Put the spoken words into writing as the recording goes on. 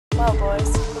Well, boys,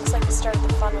 looks like you started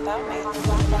the fun without me.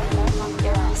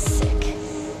 You're all sick.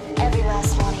 Every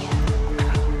last one of you.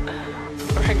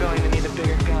 We're going to need a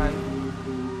bigger gun.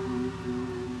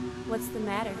 What's the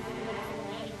matter?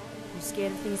 You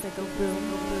scared of things that go boom, boom,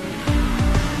 boom?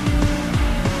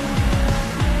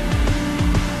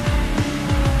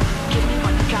 Give me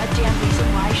one goddamn reason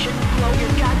why I shouldn't blow your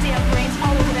goddamn brains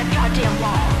all over that goddamn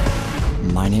wall.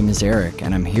 My name is Eric,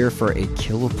 and I'm here for a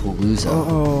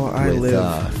Killapalooza.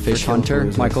 With Fish Hunter,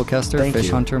 Michael Kester. Thank Fish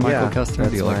you. Hunter, Michael Yeah, Kester.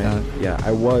 Do you like that? Yeah,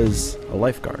 I was a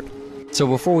lifeguard. So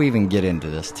before we even get into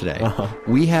this today,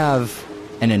 we have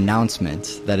an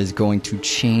announcement that is going to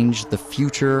change the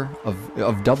future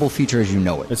of double feature as you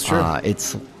know it. It's true.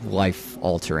 It's life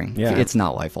altering. Yeah. It's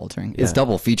not life altering. Yeah. It's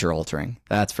double feature altering.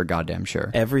 That's for goddamn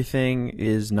sure. Everything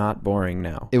is not boring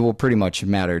now. It will pretty much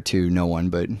matter to no one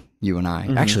but you and I.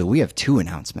 Actually, we have 2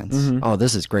 announcements. Oh,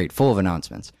 this is great. Full of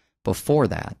announcements. Before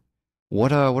that,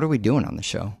 what are we doing on the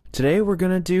show? Today we're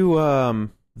going to do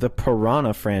the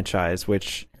Piranha franchise,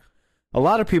 which a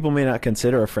lot of people may not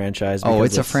consider a franchise. Oh,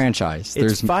 it's a franchise.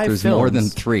 It's There's 5 there's films. more than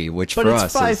 3, which But for it's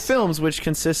us 5 is... films, which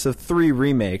consists of 3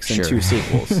 remakes and Sure. 2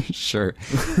 sequels. Sure.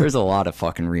 There's a lot of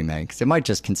fucking remakes. It might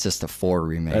just consist of 4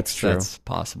 remakes. That's true. That's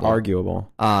possible. Arguable.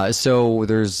 So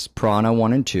there's Piranha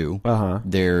 1 and 2.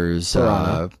 There's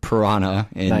Piranha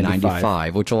in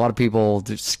 95, which a lot of people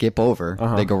just skip over.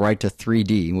 They go right to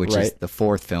 3D, which is Right. the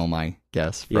 4th film, I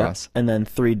guess, for us. And then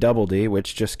 3 Double D,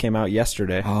 which just came out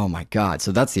yesterday. Oh my god.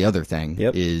 So that's the other thing.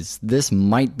 Yep. Is this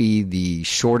might be the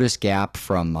shortest gap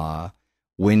from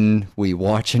when we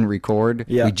watch and record.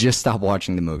 Yeah. We just stopped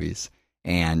watching the movies.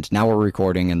 And now we're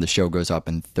recording and the show goes up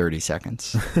in 30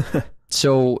 seconds.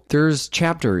 So there's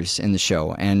chapters in the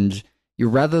show, and you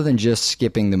rather than just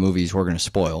skipping the movies we're going to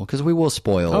spoil, because we will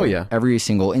spoil every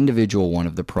single individual one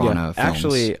of the Piranha films.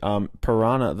 Actually,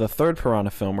 Piranha, the 3rd Piranha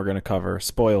film we're going to cover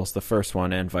spoils the first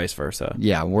one and vice versa.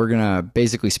 Yeah, we're going to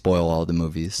basically spoil all the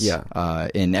movies Yeah.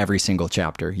 In every single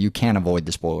chapter. You can't avoid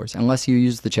the spoilers unless you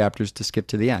use the chapters to skip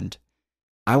to the end.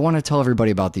 I want to tell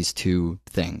everybody about these 2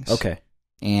 things. Okay.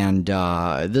 And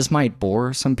this might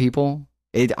bore some people.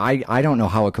 I don't know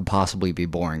how it could possibly be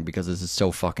boring because this is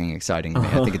so fucking exciting to me.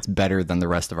 I think it's better than the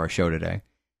rest of our show today.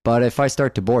 But if I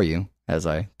start to bore you, as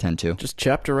I tend to, Just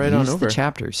chapter right use on over. the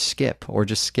chapters, skip, or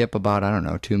just skip about, I don't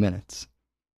know, 2 minutes.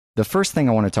 The first thing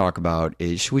I want to talk about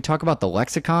is, should we talk about the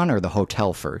lexicon or the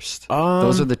hotel first?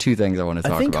 Those are the 2 things I want to talk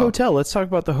about. I think hotel. Let's talk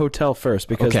about the hotel first,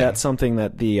 because Okay. that's something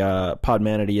that the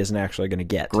Podmanity isn't actually going to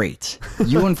get. Great.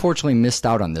 You unfortunately missed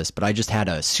out on this, but I just had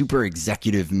a super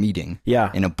executive meeting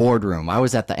Yeah. in a boardroom. I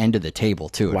was at the end of the table,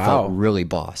 too. It Wow. felt really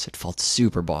boss. It felt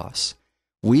super boss.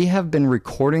 We have been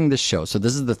recording this show, so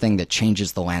this is the thing that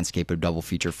changes the landscape of double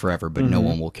feature forever, but no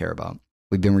one will care about.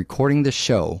 We've been recording this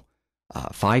show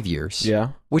 5 years. Yeah.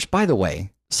 Which, by the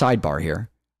way, sidebar here,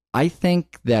 I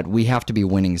think that we have to be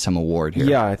winning some award here.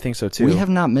 Yeah, I think so too. We have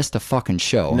not missed a fucking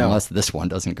show, No. unless this one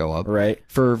doesn't go up, Right.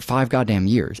 for 5 goddamn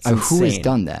years. It's Who has insane.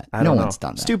 done that? I No don't know. one's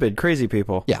done that. Stupid, crazy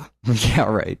people. Yeah. Yeah,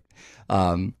 right.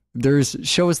 There's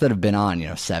shows that have been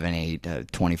on, 7, 8,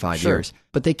 25 Sure. years,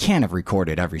 but they can't have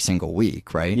recorded every single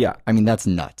week, right? Yeah. I mean, that's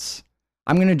nuts.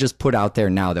 I'm going to just put out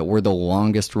there now that we're the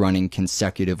longest running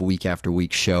consecutive week after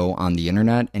week show on the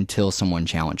internet until someone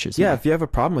challenges me. Yeah, if you have a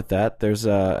problem with that, there's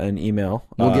an email.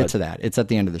 We'll get to that. It's at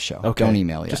the end of the show. Okay. Don't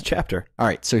email yet. Just chapter. All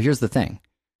right, so here's the thing.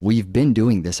 We've been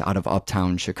doing this out of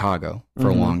Uptown Chicago for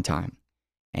a long time.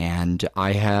 And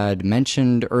I had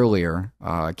mentioned earlier,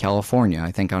 California,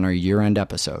 I think on our year-end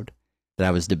episode, that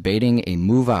I was debating a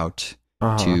move out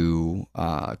to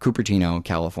Cupertino,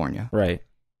 California. Right.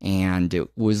 And it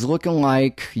was looking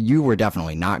like you were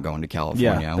definitely not going to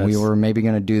California. Yeah, we were maybe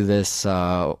going to do this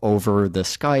over the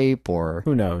Skype, or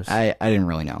Who knows? I didn't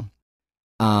really know.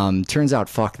 Turns out,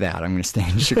 fuck that. I'm going to stay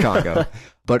in Chicago.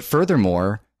 But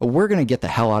furthermore, we're going to get the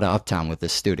hell out of Uptown with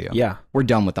this studio. Yeah. We're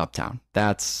done with Uptown.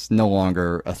 That's no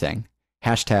longer a thing.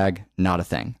 Hashtag not a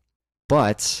thing.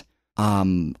 But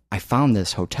I found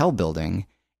this hotel building,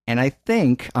 and I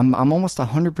think I'm almost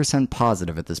 100%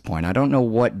 positive at this point. I don't know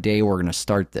what day we're going to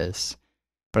start this,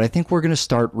 but I think we're going to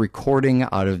start recording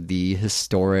out of the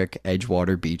historic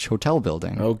Edgewater Beach Hotel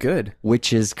building. Oh, good.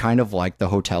 Which is kind of like the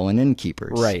Hotel and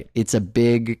Innkeepers. Right. It's a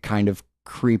big kind of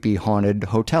creepy haunted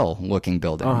hotel looking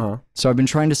building. So I've been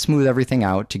trying to smooth everything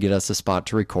out to get us a spot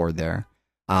to record there.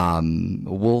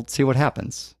 We'll see what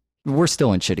happens. We're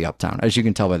still in shitty Uptown, as you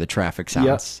can tell by the traffic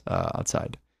sounds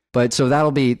outside. But so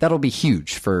that'll be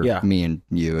huge for me and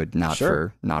you, not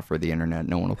for the internet.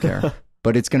 No one will care.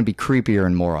 But it's going to be creepier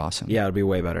and more awesome. Yeah, it'll be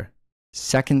way better.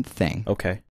 Second thing.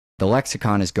 Okay. The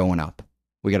lexicon is going up.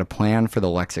 We got a plan for the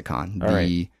lexicon. All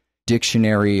right.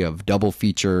 dictionary of double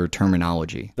feature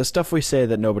terminology. The stuff we say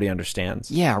that nobody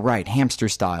understands. Yeah, right. Hamster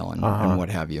style and what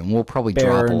have you. And we'll probably Bear,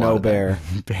 drop a lot no of bear.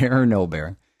 that. Bear, no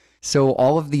bear. So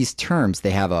all of these terms,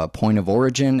 they have a point of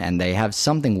origin and they have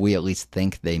something we at least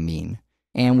think they mean.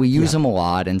 And we use them a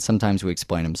lot, and sometimes we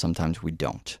explain them, sometimes we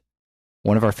don't.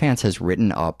 One of our fans has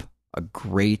written up a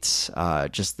great,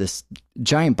 just this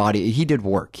giant body. He did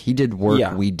work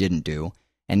we didn't do.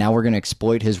 And now we're going to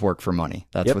exploit his work for money.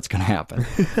 That's what's going to happen.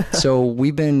 So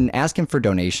we've been asking for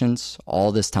donations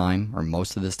all this time, or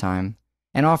most of this time,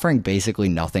 and offering basically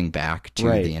nothing back to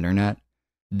the internet.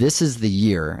 This is the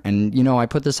year. And, I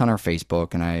put this on our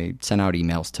Facebook, and I sent out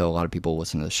emails to a lot of people who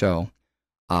listen to the show.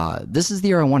 This is the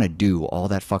year I want to do all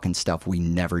that fucking stuff we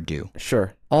never do.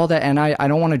 Sure. All that, and I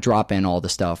don't want to drop in all the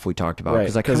stuff we talked about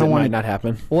because I kind of want it might not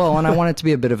happen. Well, and I want it to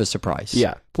be a bit of a surprise.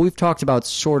 Yeah, but we've talked about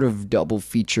sort of double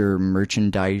feature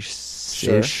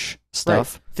merchandise-ish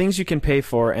stuff, things you can pay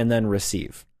for and then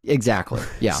receive. Exactly.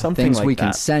 Yeah, something things like we that.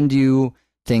 can send you,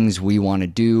 things we want to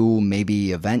do,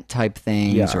 maybe event type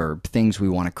things or things we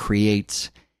want to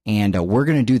create, and we're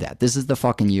gonna do that. This is the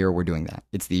fucking year we're doing that.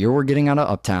 It's the year we're getting out of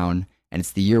Uptown. And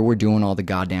it's the year we're doing all the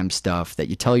goddamn stuff that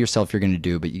you tell yourself you're going to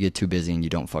do, but you get too busy and you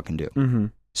don't fucking do. Mm-hmm.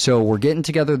 So we're getting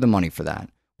together the money for that.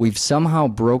 We've somehow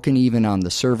broken even on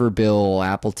the server bill,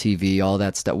 Apple TV, all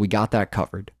that stuff. We got that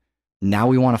covered. Now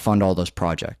we want to fund all those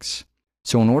projects.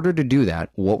 So in order to do that,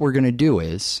 what we're going to do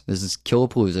is, this is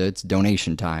Killapalooza, it's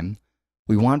donation time.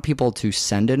 We want people to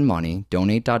send in money,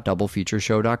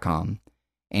 donate.doublefeatureshow.com.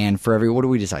 And for every, what do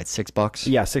we decide, $6?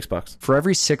 Yeah, $6. For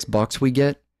every $6 we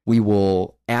get, we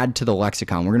will add to the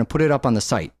lexicon. We're going to put it up on the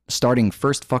site, starting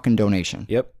first fucking donation.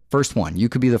 Yep. First one. You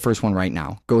could be the first one right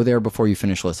now. Go there before you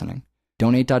finish listening.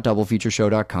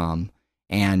 Donate.doublefeatureshow.com.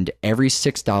 And every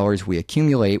 $6 we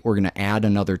accumulate, we're going to add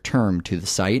another term to the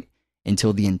site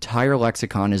until the entire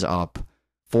lexicon is up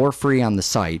for free on the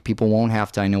site. People won't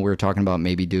have to, I know we were talking about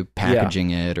maybe do packaging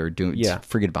it or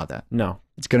forget about that. No.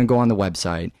 It's going to go on the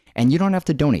website. And you don't have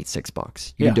to donate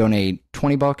 $6. You can donate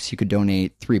 $20. You could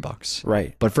donate $3.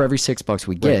 Right. But for every $6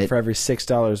 we get, for every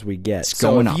 $6 we get, it's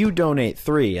going if up. you donate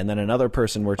 $3 and then another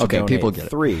person were to donate people get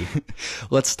 $3,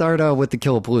 let's start with the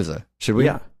Killapalooza. Should we?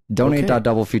 Yeah.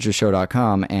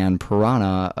 Donate.doublefeatureshow.com and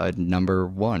Piranha number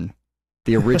 1,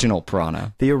 the original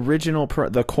Piranha,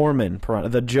 the Corman Piranha,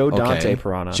 the Joe Dante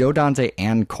Piranha, Joe Dante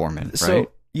and Corman, right?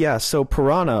 So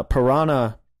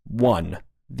Piranha 1.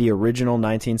 The original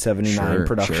 1979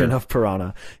 production of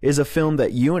Piranha is a film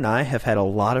that you and I have had a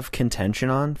lot of contention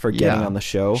on for getting on the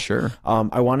show. Sure.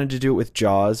 I wanted to do it with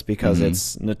Jaws because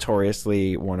it's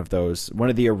notoriously one of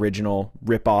the original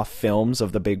rip-off films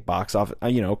of the big box office,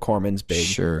 Corman's big.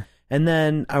 Sure. And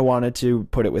then I wanted to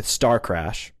put it with Star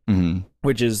Crash,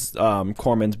 which is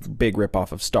Corman's big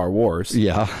rip-off of Star Wars.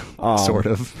 Yeah, sort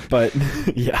of. But,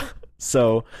 yeah.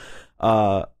 So,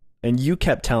 and you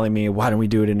kept telling me, why don't we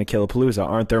do it in a Killapalooza?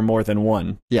 Aren't there more than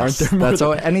one? Yes,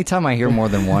 anytime I hear more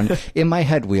than one, in my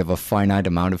head we have a finite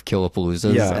amount of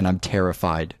Killapaloozas, and I'm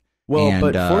terrified. Well,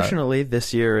 but fortunately,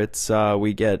 this year it's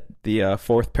we get the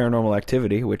fourth Paranormal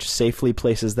Activity, which safely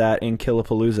places that in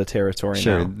Killapalooza territory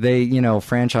Sure, now. they,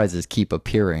 franchises keep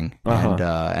appearing,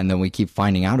 and then we keep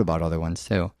finding out about other ones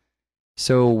too.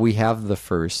 So we have the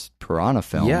first Piranha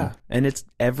film. Yeah, and it's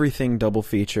everything double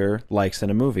feature likes in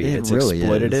a movie. It's really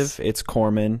exploitative, it's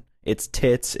Corman, it's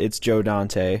tits, it's Joe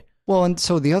Dante. Well, and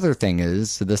so the other thing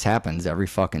is, this happens every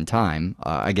fucking time,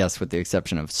 I guess with the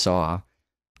exception of Saw.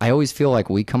 I always feel like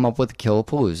we come up with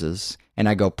Killapaloozas, and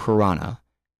I go, Piranha.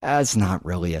 That's not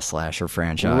really a slasher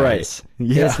franchise. Right.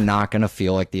 Yeah. It's not going to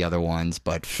feel like the other ones,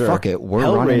 but fuck it,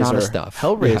 we're running out of stuff.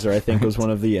 Hellraiser, I think, was one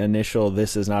of the initial,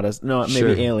 this is not as, no,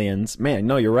 maybe Aliens. Man,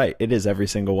 no, you're right. It is every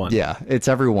single one. Yeah, it's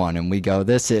every one, and we go,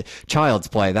 this is Child's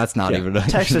Play, that's not even a...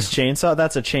 Texas Chainsaw,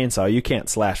 that's a chainsaw. You can't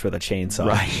slash with a chainsaw.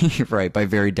 Right, right, by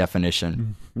very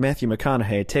definition. Matthew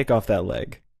McConaughey, take off that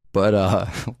leg. But,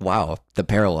 wow, the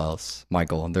parallels,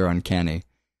 Michael, they're uncanny.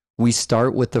 We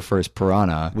start with the first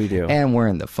Piranha. We do. And we're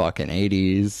in the fucking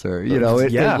 80s, or,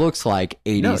 it looks like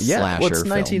 80s slasher Well, it's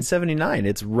 1979.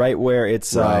 It's right where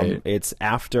it's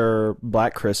after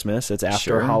Black Christmas. It's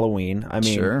after Halloween. I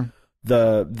mean,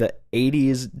 the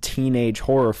 80s teenage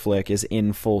horror flick is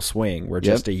in full swing. We're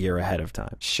just a year ahead of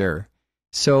time. Sure.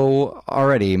 So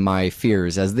already my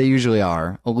fears, as they usually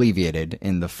are, alleviated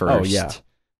in the first,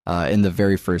 in the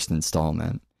very first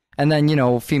installment. And then,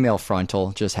 female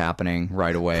frontal just happening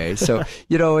right away. So,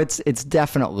 it's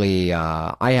definitely,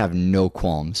 I have no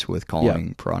qualms with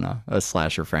calling Piranha a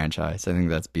slasher franchise. I think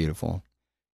that's beautiful.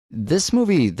 This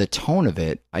movie, the tone of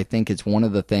it, I think it's one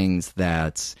of the things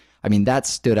that I mean, that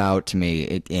stood out to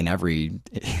me in every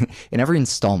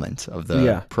installment of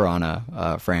the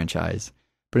Piranha franchise.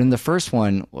 But in the first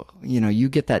one, you know, you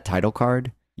get that title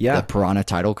card, the Piranha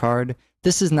title card.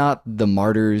 This is not the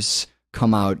Martyrs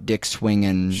come out dick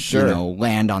swinging, you know,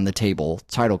 land on the table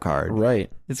title card. Right.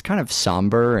 It's kind of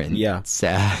somber and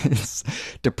sad. It's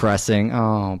depressing.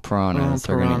 Oh, piranhas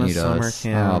are going to eat us.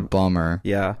 Oh, bummer.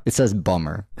 Yeah. It says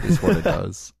bummer is what it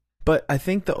does. But I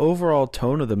think the overall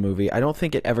tone of the movie, I don't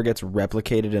think it ever gets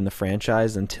replicated in the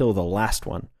franchise until the last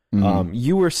one.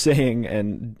 You were saying,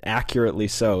 and accurately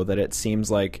so, that it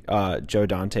seems like Joe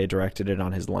Dante directed it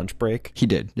on his lunch break. He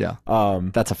did, yeah.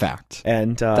 That's a fact.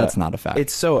 And that's not a fact.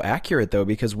 It's so accurate, though,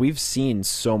 because we've seen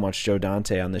so much Joe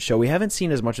Dante on the show. We haven't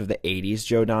seen as much of the 80s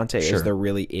Joe Dante as there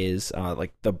really is,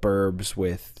 like The Burbs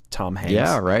with Tom Hanks.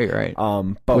 Yeah, right.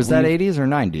 But was that 80s or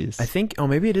 90s? I think,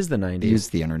 maybe it is the 90s. Use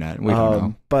the internet. We don't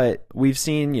know. But we've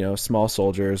seen, you know, Small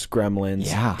Soldiers,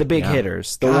 Gremlins, the big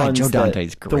hitters. The God, ones Joe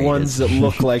Dante's great. The ones that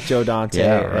look like Joe Dante.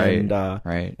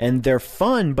 Right. And they're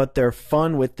fun, but they're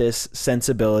fun with this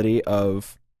sensibility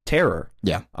of terror.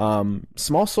 Yeah.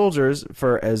 Small Soldiers,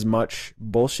 for as much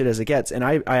bullshit as it gets, and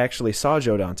I actually saw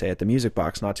Joe Dante at the Music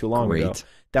Box not too long ago.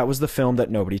 That was the film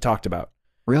that nobody talked about.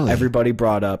 Really? Everybody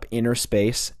brought up Inner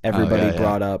Space. Everybody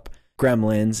brought up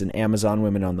Gremlins and Amazon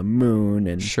Women on the Moon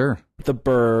and The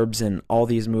Burbs and all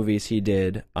these movies he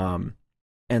did. And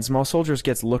Small Soldiers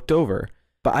gets looked over.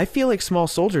 But I feel like Small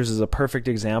Soldiers is a perfect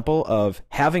example of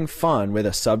having fun with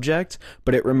a subject,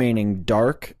 but it remaining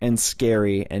dark and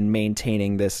scary and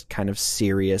maintaining this kind of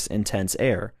serious, intense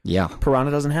air. Yeah. Piranha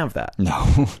doesn't have that.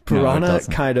 No. Piranha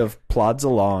kind of plods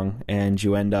along, and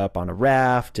you end up on a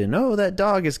raft, and that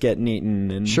dog is getting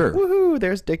eaten, and woohoo,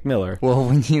 there's Dick Miller. Well,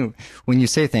 when you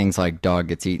say things like dog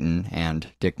gets eaten and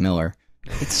Dick Miller,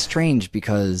 it's strange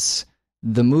because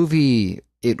the movie,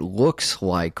 it looks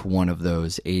like one of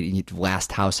those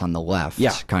Last House on the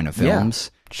Left kind of films.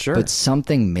 Yeah, sure. But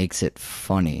something makes it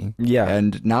funny. Yeah.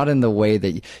 And not in the way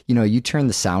that, you turn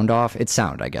the sound off. It's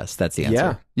sound, I guess. That's the answer.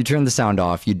 Yeah. You turn the sound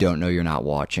off, you don't know you're not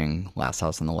watching Last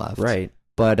House on the Left. Right.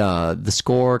 But the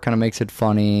score kind of makes it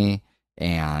funny.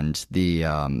 And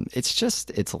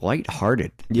it's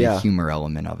lighthearted, the humor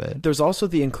element of it. There's also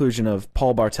the inclusion of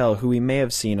Paul Bartel, who we may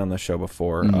have seen on the show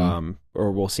before,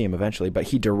 or we'll see him eventually, but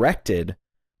he directed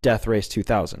Death Race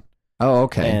 2000. Oh,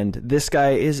 okay. And this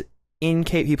guy is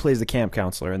he plays the camp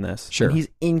counselor in this. Sure. And he's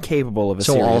incapable of a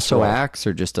so serious also role. acts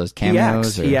or just does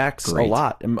cameos? He acts a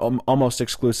lot, almost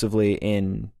exclusively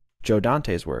in Joe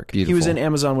Dante's work. Beautiful. He was in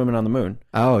Amazon Women on the Moon.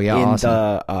 Oh, yeah,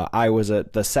 awesome. I was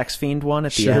the sex fiend one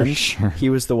at the end. Sure.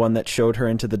 He was the one that showed her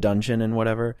into the dungeon and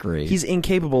whatever. Great. He's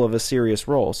incapable of a serious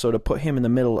role, so to put him in the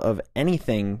middle of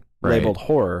anything labeled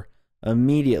horror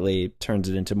immediately turns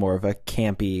it into more of a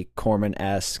campy,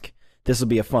 Corman-esque, this will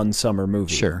be a fun summer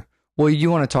movie. Sure. Well,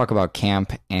 you want to talk about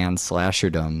camp and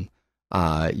slasherdom.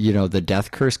 The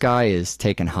Death Curse guy is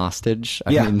taken hostage.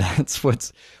 I mean, that's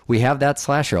we have that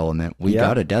slasher element. We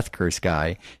got a Death Curse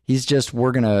guy. He's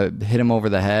we're going to hit him over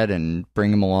the head and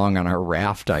bring him along on our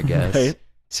raft, I guess. Right.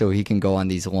 So he can go on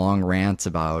these long rants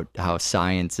about how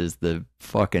science is the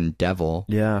fucking devil.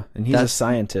 Yeah, and he's a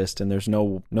scientist, and there's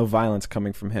no violence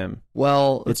coming from him.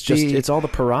 Well, it's all the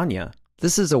piranha.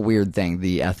 This is a weird thing,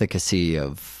 the efficacy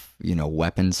of,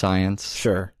 weapon science.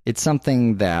 Sure. It's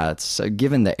something that's,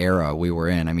 given the era we were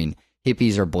in, I mean,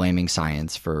 hippies are blaming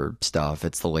science for stuff.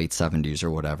 It's the late 70s or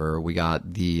whatever. We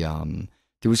got there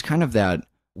was kind of that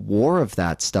war of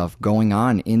that stuff going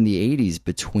on in the 80s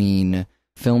between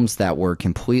films that were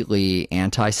completely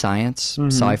anti-science,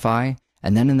 sci-fi,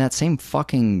 and then in that same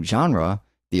fucking genre,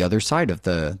 the other side of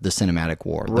the cinematic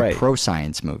war, the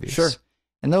pro-science movies. Sure.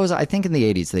 And those, I think in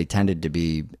the 80s, they tended to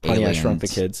be Honey, I Shrunk the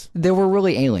Kids. They were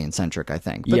really alien-centric, I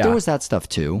think. But there was that stuff,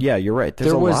 too. Yeah, you're right.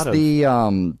 There was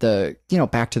the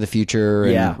Back to the Future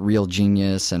and Real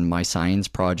Genius and My Science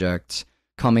Project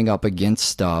coming up against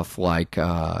stuff like,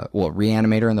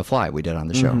 Reanimator and The Fly we did on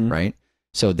the show, right?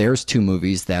 So there's two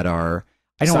movies that are...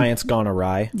 Science gone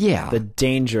awry. Yeah. The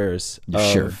dangers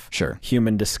of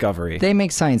human discovery. They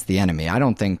make science the enemy. I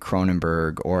don't think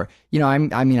Cronenberg or, I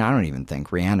don't even think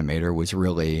Reanimator was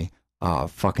really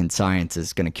fucking science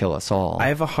is going to kill us all. I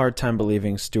have a hard time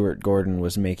believing Stuart Gordon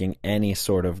was making any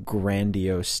sort of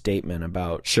grandiose statement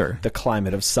about the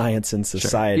climate of science in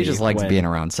society. He just likes being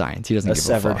around science. He doesn't give a fuck.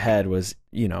 A severed head was,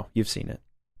 you've seen it.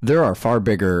 There are far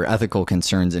bigger ethical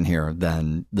concerns in here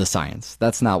than the science.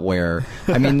 That's not where...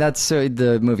 I mean, that's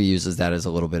the movie uses that as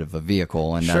a little bit of a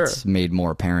vehicle, and that's made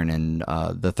more apparent in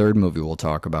the third movie we'll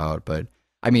talk about. But,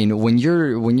 I mean, when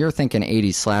you're thinking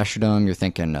 80s slasherdom, you're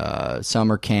thinking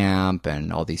summer camp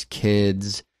and all these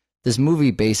kids. this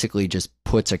movie basically just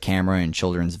puts a camera in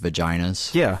children's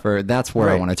vaginas. Yeah. That's where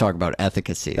I want to talk about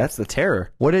efficacy. That's the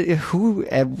terror.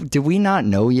 Did we not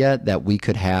know yet that we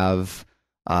could have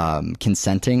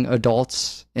consenting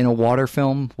adults in a water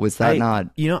film? Was that not?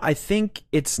 I think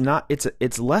it's not.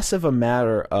 It's less of a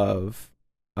matter of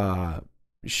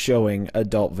showing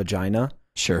adult vagina.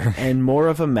 Sure. And more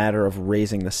of a matter of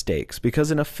raising the stakes.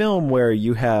 Because in a film where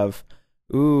you have,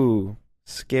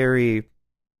 scary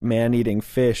man-eating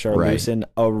fish are loose in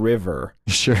a river.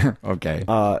 Sure. Okay.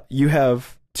 You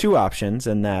have two options,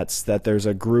 and that's that there's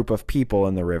a group of people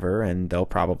in the river and they'll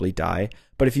probably die.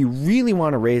 But if you really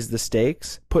want to raise the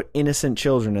stakes, put innocent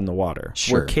children in the water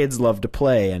where kids love to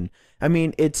play. And I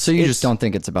mean, So you just don't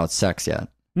think it's about sex yet?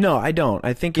 No, I don't.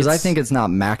 I think I think it's not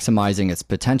maximizing its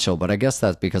potential, but I guess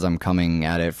that's because I'm coming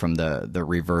at it from the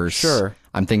reverse. Sure.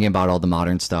 I'm thinking about all the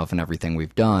modern stuff and everything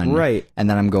we've done. Right. And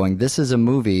then I'm going, this is a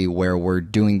movie where we're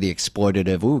doing the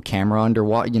exploitative, camera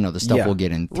underwater, the stuff we'll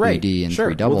get in 3D and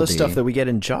 3 double D. Well, the stuff that we get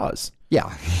in Jaws.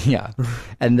 Yeah, yeah.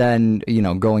 And then,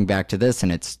 going back to this,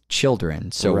 and it's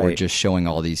children. So we're just showing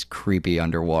all these creepy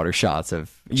underwater shots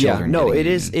of children. Yeah, no,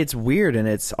 it's weird and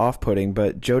it's off-putting,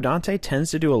 but Joe Dante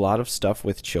tends to do a lot of stuff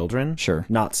with children. Sure.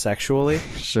 Not sexually.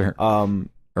 Sure.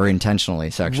 Or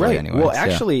intentionally sexually, anyway. Well,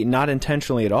 actually, not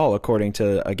intentionally at all, according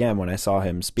to, again, when I saw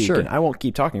him speak. Sure. And I won't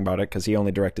keep talking about it because he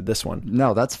only directed this one.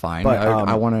 No, that's fine. But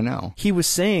I want to know. He was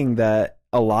saying that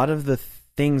a lot of the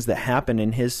things that happen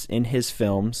in his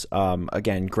films,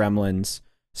 again, Gremlins,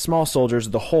 Small Soldiers,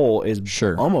 the whole is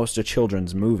almost a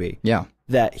children's movie. Yeah.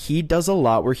 That he does a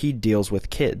lot where he deals with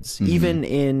kids. Mm-hmm. Even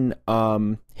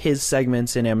in his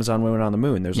segments in Amazon Women on the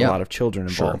Moon, there's a lot of children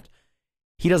involved. Sure.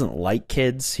 He doesn't like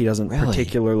kids. He doesn't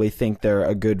particularly think they're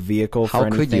a good vehicle for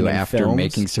anything. How could you, in after films.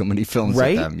 Making so many films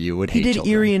with them, you would hate He did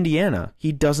children. Erie, Indiana.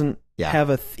 He doesn't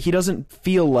have he doesn't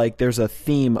feel like there's a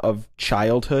theme of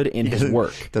childhood in his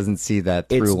work. Doesn't see that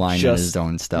through line in his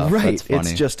own stuff. Right. That's funny.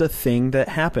 It's just a thing that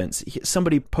happens.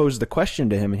 Somebody posed the question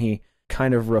to him, and he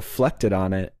kind of reflected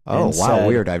on it. Oh, wow, said,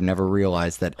 weird. I've never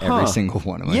realized that every single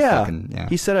one of my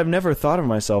He said, I've never thought of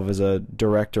myself as a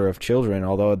director of children,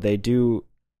 although they do.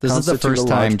 This is the first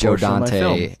time Joe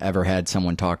Dante ever had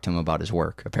someone talk to him about his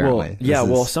work, apparently.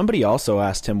 Well, somebody also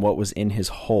asked him what was in his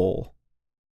hole.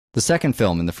 The second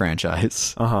film in the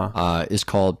franchise is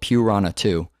called Piranha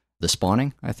 2. The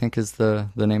Spawning, I think, is the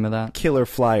name of that. Killer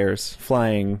flyers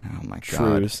flying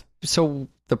shrews. So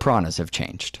the piranhas have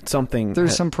changed.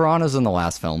 There's some piranhas in the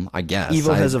last film, I guess.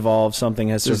 Evil has evolved. Something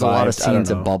has survived. There's a lot of scenes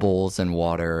of bubbles and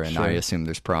water, and I assume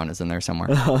there's piranhas in there somewhere.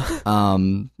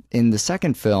 In the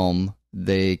second film,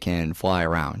 they can fly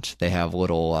around. They have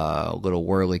little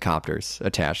whirly-copters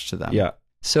attached to them. Yeah.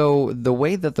 So the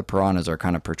way that the piranhas are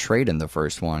kind of portrayed in the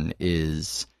first one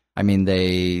is, I mean,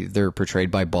 they're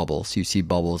portrayed by bubbles. You see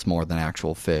bubbles more than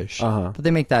actual fish. But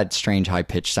they make that strange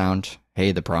high-pitched sound.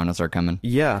 Hey, the piranhas are coming.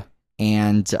 Yeah.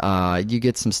 And you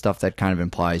get some stuff that kind of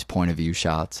implies point-of-view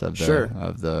shots of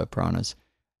the piranhas.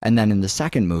 And then in the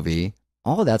second movie,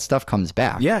 all of that stuff comes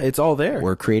back. Yeah, it's all there.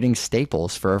 We're creating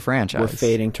staples for a franchise. We're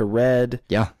fading to red.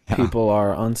 Yeah. People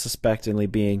are unsuspectingly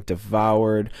being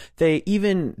devoured. They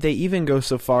even go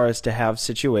so far as to have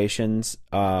situations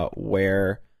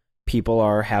where people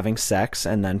are having sex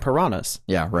and then piranhas.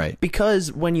 Yeah, right.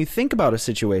 Because when you think about a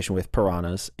situation with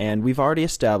piranhas, and we've already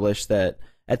established that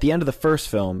at the end of the first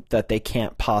film that they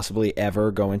can't possibly ever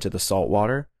go into the salt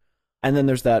water, and then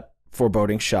there's that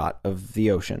foreboding shot of the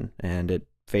ocean, and it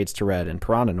fades to red and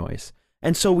piranha noise.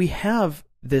 And so we have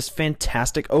this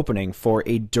fantastic opening for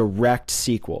a direct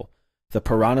sequel. The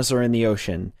piranhas are in the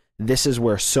ocean. This is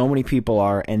where so many people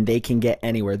are, and they can get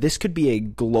anywhere. This could be a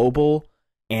global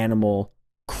animal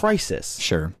crisis.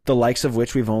 Sure. The likes of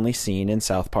which we've only seen in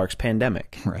South Park's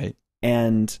Pandemic. Right.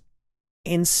 And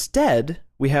instead,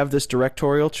 we have this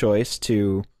directorial choice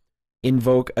to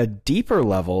invoke a deeper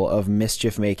level of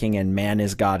mischief making and man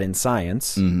is God in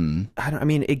science. Mm-hmm. I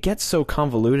mean, it gets so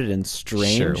convoluted and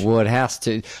strange. Sure. Well, it has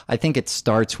to. I think it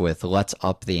starts with let's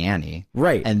up the ante.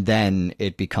 Right. And then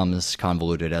it becomes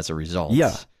convoluted as a result.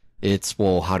 Yeah. It's,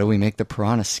 well, how do we make the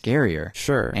piranha scarier?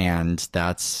 Sure. And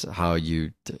that's how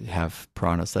you have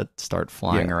piranhas that start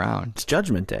flying around. It's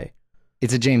Judgment Day.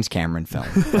 It's a James Cameron film.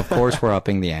 Of course, we're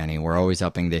upping the ante. We're always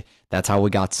upping the... That's how we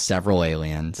got several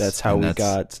aliens. That's how we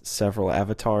got several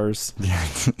avatars.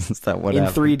 Is that what in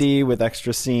happened? 3D with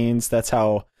extra scenes. That's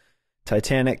how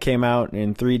Titanic came out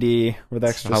in 3D with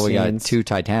extra scenes. How we got 2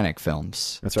 Titanic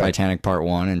films. That's right. Titanic Part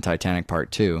 1 and Titanic Part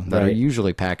 2 that are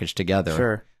usually packaged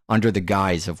together under the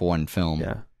guise of one film.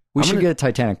 Yeah. We should get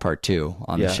Titanic Part 2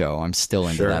 on the show. I'm still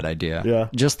into that idea. Yeah.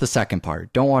 Just the second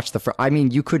part. Don't watch the first. I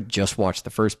mean, you could just watch the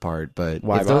first part, but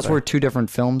Why if those were two different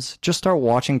films, just start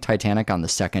watching Titanic on the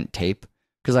second tape,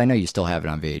 because I know you still have it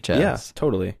on VHS. Yeah,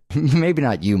 totally. Maybe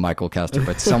not you, Michael Kester,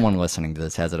 but someone listening to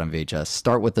this has it on VHS.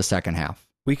 Start with the second half.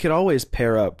 We could always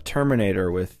pair up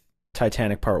Terminator with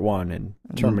Titanic Part 1 and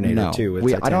Terminator 2 with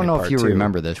Titanic I don't know Part if you 2.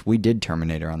 remember this. We did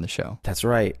Terminator on the show. That's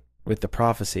right, with the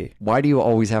prophecy. Why do you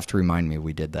always have to remind me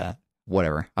we did that?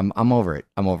 Whatever. I'm over it.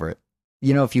 I'm over it.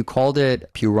 You know, if you called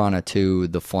it Piranha 2,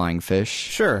 the flying fish,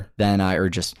 sure. Then or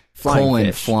just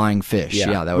flying fish.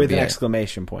 Yeah, that would with be an it.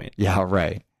 exclamation point. Yeah,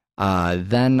 right.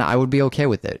 Then I would be okay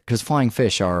with it, because flying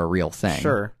fish are a real thing.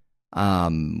 Sure.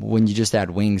 When you just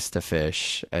add wings to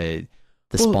fish,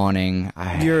 spawning.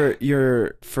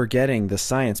 You're forgetting the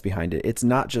science behind it. It's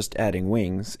not just adding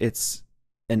wings. It's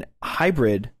an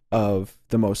hybrid of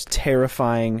the most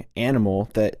terrifying animal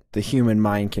that the human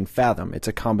mind can fathom. It's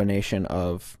a combination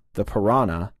of the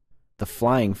piranha, the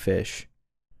flying fish,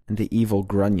 and the evil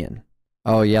grunion.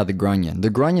 Oh, yeah, the grunion. The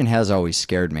grunion has always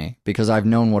scared me, because I've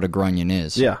known what a grunion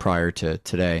is prior to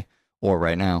today or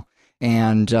right now.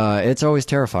 And it's always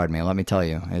terrified me, let me tell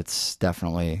you. It's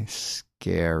definitely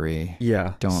scary.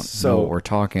 Yeah. Don't know what we're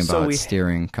talking about,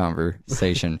 steering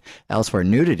conversation elsewhere.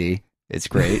 Nudity. It's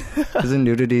great. Isn't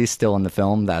nudity still in the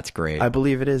film? That's great. I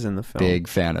believe it is in the film. Big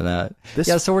fan of that.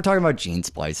 So we're talking about gene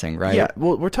splicing, right? Yeah,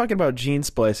 well, we're talking about gene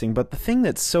splicing, but the thing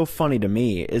that's so funny to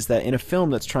me is that in a film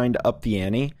that's trying to up the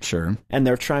ante, sure, and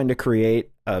they're trying to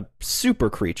create a super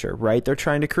creature, right? They're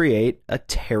trying to create a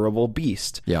terrible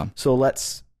beast. Yeah. So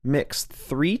let's mix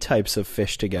 3 types of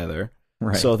fish together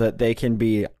so that they can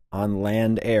be on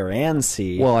land, air, and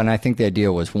sea. Well, and I think the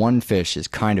idea was 1 fish is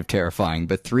kind of terrifying,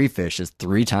 but 3 fish is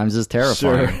 3 times as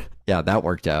terrifying. Sure. Yeah, that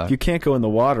worked out. If you can't go in the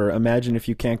water, imagine if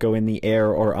you can't go in the air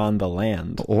or on the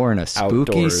land. Or in a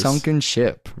spooky outdoors. Sunken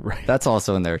ship. Right. That's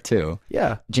also in there, too.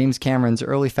 Yeah. James Cameron's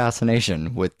early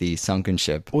fascination with the sunken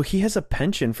ship. Well, he has a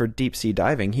penchant for deep sea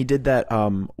diving. He did that,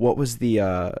 what was the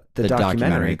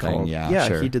documentary called? Thing, yeah,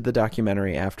 sure. He did the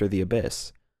documentary After the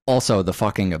Abyss. Also, the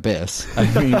fucking abyss. I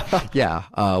mean,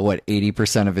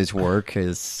 80% of his work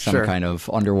is some kind of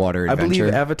underwater adventure. I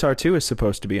believe Avatar 2 is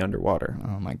supposed to be underwater.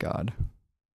 Oh my god.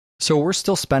 So we're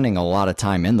still spending a lot of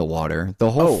time in the water.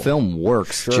 The whole film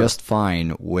works just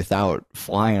fine without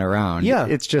flying around. Yeah.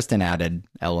 It's just an added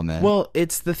element. Well,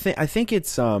 it's the thing. I think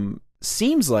it's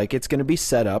seems like it's going to be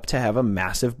set up to have a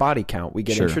massive body count. We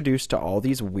get introduced to all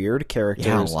these weird characters.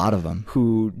 Yeah, a lot of them.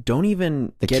 Who don't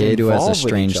even the get kid who has a involved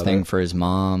strange with each thing other. for his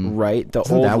mom. Right. The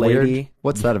Isn't old that lady. Weird?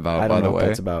 What's that about, I don't by know the what way?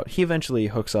 that's about. He eventually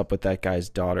hooks up with that guy's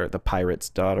daughter, the pirate's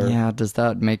daughter. Yeah, does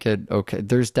that make it okay?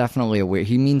 There's definitely a weird...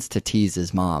 He means to tease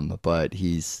his mom, but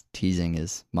he's teasing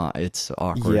his mom. It's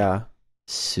awkward. Yeah.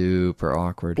 Super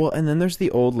awkward. Well, and then there's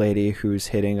the old lady who's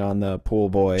hitting on the pool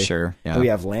boy. Sure. Yeah. We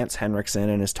have Lance Henriksen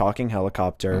and his talking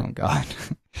helicopter. Oh, God.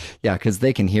 Yeah, because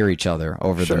they can hear each other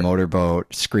over the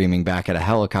motorboat, screaming back at a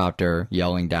helicopter,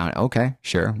 yelling down. Okay,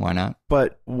 sure, why not?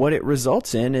 But what it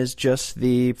results in is just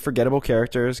the forgettable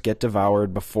characters get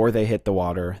devoured before they hit the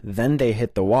water, then they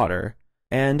hit the water,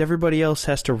 and everybody else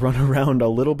has to run around a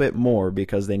little bit more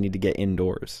because they need to get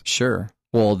indoors. Sure.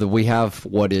 Well, we have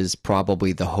what is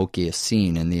probably the hokiest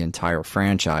scene in the entire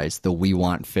franchise, the "We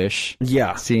Want Fish"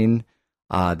 scene.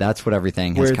 That's what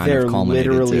everything has kind of culminated to.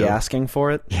 Where they're literally asking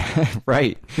for it.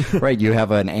 Right. You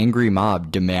have an angry mob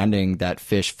demanding that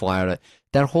fish fly out.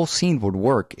 That whole scene would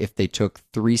work if they took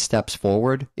 3 steps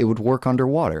forward. It would work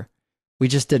underwater. We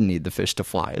just didn't need the fish to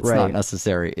fly. It's not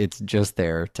necessary. It's just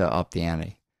there to up the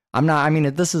ante.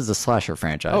 This is a slasher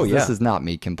franchise. Oh, yeah. This is not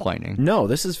me complaining. No,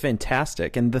 this is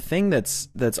fantastic. And the thing that's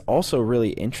also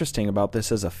really interesting about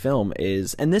this as a film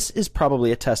is, and this is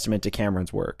probably a testament to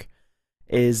Cameron's work,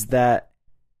 is that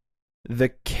the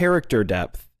character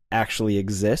depth actually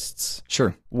exists.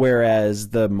 Sure. Whereas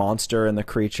the monster and the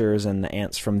creatures and the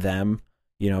ants from them,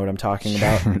 you know what I'm talking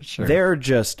about? Sure. They're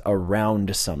just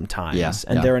around sometimes.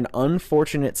 They're an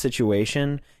unfortunate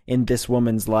situation in this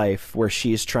woman's life where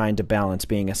she's trying to balance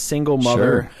being a single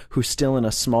mother who's still in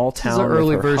a small town. This is an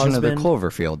early with her version husband. of the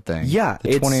Cloverfield thing. Yeah.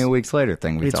 The 28 weeks later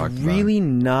thing we talked about. It's really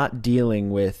not dealing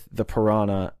with the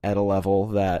piranha at a level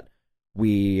that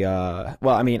we,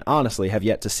 honestly have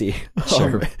yet to see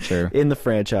in the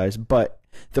franchise. But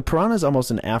the piranha is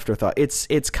almost an afterthought.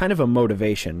 It's kind of a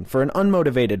motivation. For an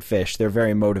unmotivated fish, they're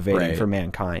very motivating for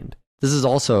mankind. This is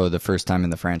also the first time in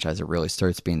the franchise it really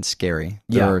starts being scary.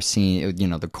 There are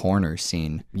the corner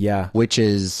scene. Yeah. Which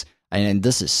is, and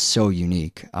this is so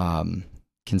unique.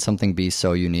 Can something be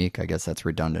so unique? I guess that's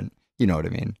redundant. You know what I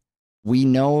mean? We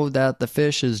know that the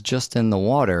fish is just in the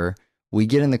water We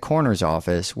get in the coroner's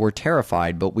office. We're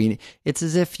terrified, but it's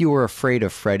as if you were afraid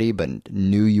of Freddy, but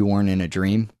knew you weren't in a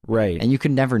dream. Right. And you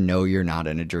could never know you're not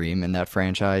in a dream in that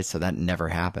franchise, so that never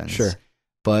happens. Sure.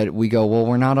 But we go, well,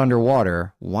 we're not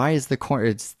underwater. Why is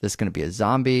is this going to be a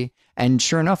zombie? And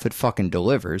sure enough, it fucking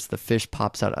delivers. The fish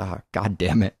pops out. Oh, God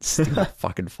damn it. Stupid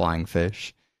fucking flying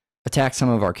fish. Attack some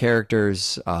of our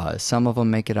characters. Some of them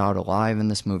make it out alive in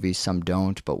this movie. Some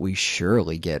don't, but we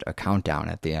surely get a countdown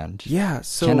at the end. Yeah,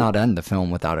 so... Cannot end the film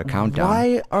without a countdown.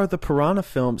 Why are the Piranha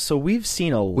films... So we've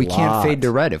seen a lot... We can't fade to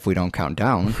red if we don't count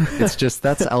down. It's just,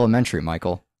 that's elementary,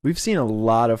 Michael. We've seen a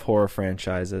lot of horror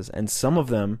franchises, and some of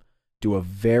them do a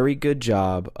very good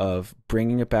job of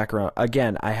bringing it back around.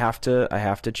 Again, I have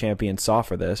to champion Saw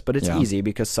for this, but it's easy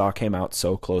because Saw came out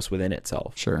so close within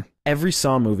itself. Sure. Every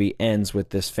Saw movie ends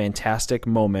with this fantastic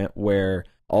moment where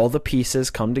all the pieces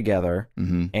come together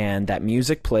and that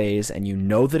music plays and you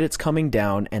know that it's coming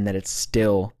down and that it's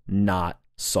still not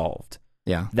solved.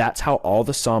 Yeah. That's how all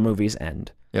the Saw movies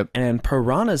end. Yep. And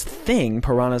Piranha's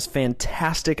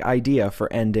fantastic idea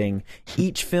for ending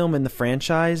each film in the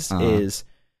franchise is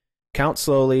count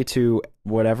slowly to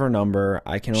whatever number.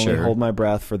 I can only hold my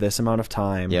breath for this amount of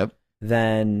time. Yep.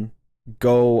 Then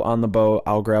go on the boat.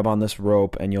 I'll grab on this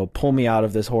rope and you'll pull me out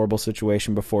of this horrible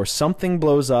situation before something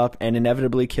blows up and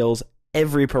inevitably kills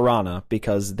every piranha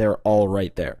because they're all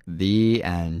right there. The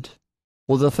end.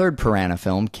 Well, the third Piranha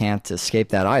film can't escape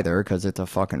that either because it's a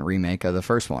fucking remake of the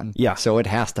first one. Yeah. So it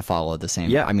has to follow the same.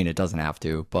 Yeah. I mean, it doesn't have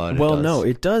to, but well, it does. no,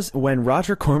 it does. When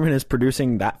Roger Corman is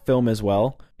producing that film as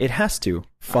well, it has to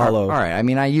follow. All right. I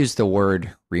mean, I used the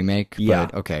word remake, Yeah.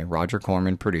 but okay, Roger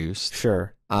Corman produced.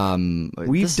 Sure.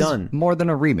 We've This done is more than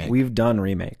a remake. We've done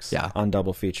remakes Yeah. on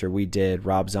Double Feature. We did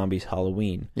Rob Zombie's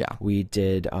Halloween. Yeah. We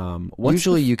did...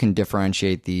 Usually you can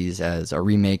differentiate these as a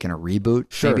remake and a reboot.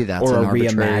 Sure. Maybe that's or an a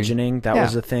arbitrary... reimagining. That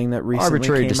was a thing that recently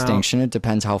arbitrary came distinction. It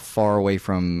depends how far away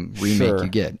from remake Sure. you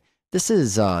get. This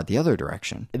is the other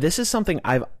direction. This is something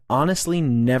I've honestly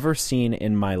never seen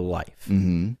in my life.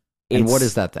 Mm-hmm. And what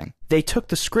is that thing? They took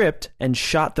the script and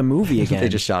shot the movie again. They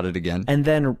just shot it again. And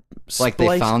then like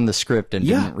they found the script and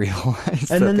didn't realize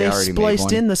and that then they already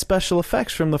spliced made one. in the special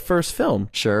effects from the first film.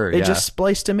 Sure, They just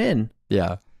spliced them in.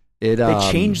 Yeah. They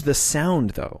changed the sound,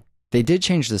 though. They did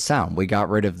change the sound. We got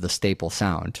rid of the staple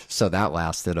sound, so that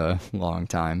lasted a long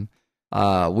time.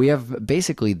 We have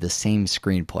basically the same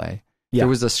screenplay. Yeah. There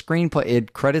was a screenplay.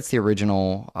 It credits the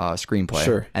original screenplay,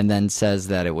 Sure. and then says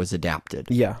that it was adapted.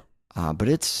 Yeah. But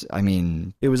it's, I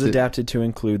mean... It was adapted to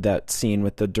include that scene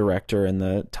with the director and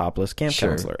the topless camp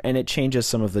counselor. And it changes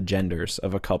some of the genders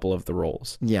of a couple of the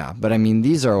roles. Yeah, but I mean,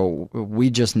 we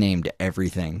just named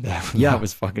everything that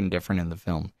was fucking different in the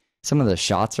film. Some of the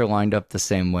shots are lined up the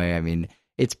same way. I mean,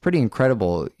 it's pretty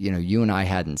incredible. You know, you and I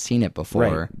hadn't seen it before.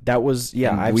 Right. That was,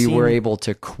 we were able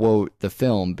to quote the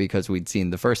film because we'd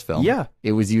seen the first film. Yeah.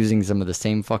 It was using some of the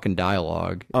same fucking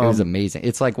dialogue. It was amazing.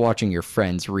 It's like watching your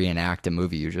friends reenact a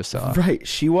movie you just saw. Right.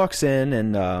 She walks in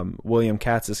and William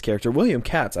Katz's character, William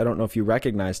Katz, I don't know if you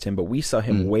recognized him, but we saw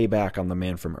him way back on The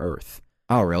Man from Earth.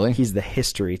 Oh, really? He's the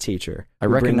history teacher. I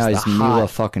recognize Mila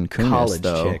fucking Kunis, college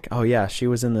though. chick. Oh, yeah. She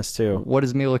was in this, too. What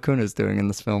is Mila Kunis doing in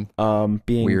this film?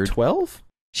 Being Weird. 12?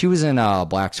 She was in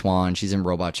Black Swan. She's in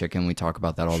Robot Chicken. We talk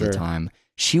about that all the time.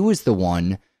 She was the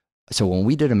one. So when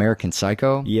we did American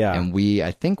Psycho, and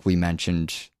I think we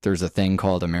mentioned there's a thing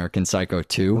called American Psycho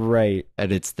 2. Right.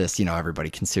 And it's this, everybody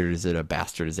considers it a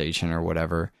bastardization or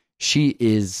whatever. She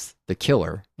is the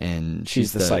killer, and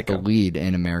she's the psycho. the lead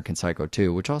in American Psycho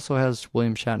 2, which also has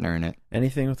William Shatner in it.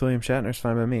 Anything with William Shatner's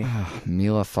fine by me.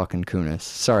 Mila fucking Kunis.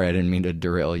 Sorry, I didn't mean to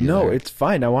derail you. No, there. it's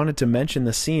fine. I wanted to mention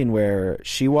the scene where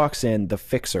she walks in, the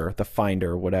fixer, the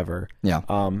finder, whatever. Yeah.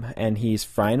 And he's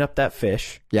frying up that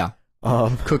fish. Yeah.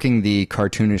 Cooking the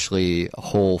cartoonishly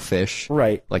whole fish.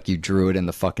 Right. Like you drew it in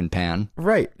the fucking pan.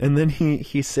 Right. And then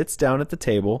he sits down at the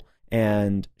table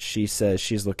and she says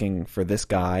she's looking for this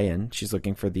guy and she's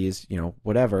looking for these,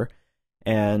 whatever.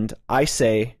 And I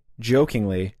say,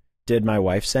 jokingly, did my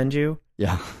wife send you?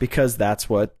 Yeah. Because that's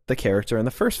what the character in the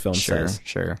first film says.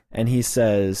 Sure. And he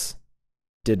says,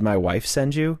 did my wife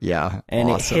send you? Yeah. And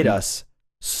awesome. It hit us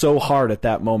so hard at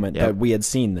that moment that we had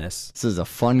seen this. This is a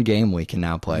fun game we can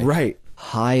now play. Right.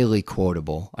 Highly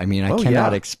quotable. I mean, I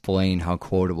cannot explain how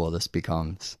quotable this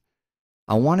becomes.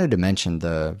 I wanted to mention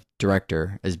the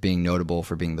director as being notable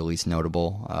for being the least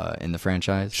notable in the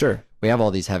franchise. Sure. We have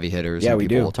all these heavy hitters yeah, and we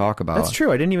people do. will talk about. That's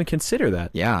true. I didn't even consider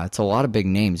that. Yeah, it's a lot of big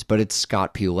names, but it's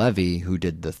Scott P. Levy who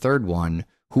did the third one,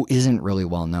 who isn't really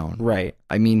well known. Right.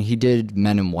 I mean, he did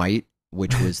Men in White,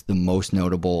 which was the most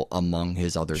notable among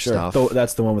his other stuff.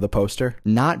 That's the one with the poster?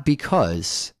 Not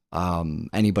because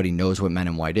anybody knows what Men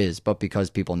in White is, but because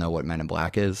people know what Men in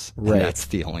Black is. Right. And that's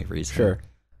the only reason. Sure.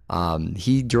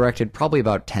 He directed probably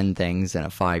about 10 things in a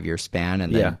 5-year span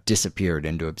and then disappeared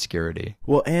into obscurity.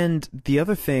 Well, and the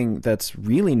other thing that's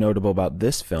really notable about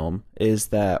this film is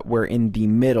that we're in the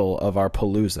middle of our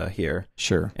palooza here.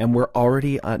 Sure. And we're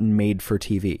already on made for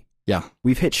TV. Yeah.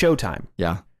 We've hit Showtime.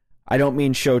 Yeah. I don't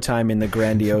mean Showtime in the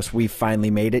grandiose "we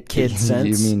finally made it" kid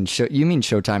sense. You mean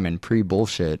Showtime in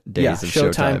pre-bullshit days of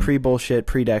Showtime. Pre-bullshit,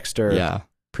 pre-Dexter. Yeah.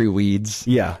 Pre-weeds.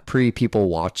 Yeah. Pre-people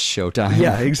watch Showtime.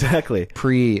 Yeah, exactly.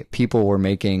 Pre-people were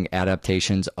making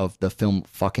adaptations of the film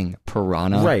fucking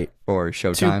Piranha. Right. For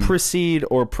Showtime. To precede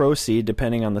or proceed,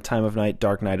 depending on the time of night,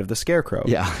 Dark Night of the Scarecrow.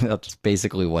 Yeah, that's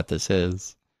basically what this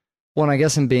is. Well, and I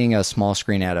guess in being a small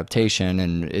screen adaptation,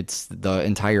 and it's the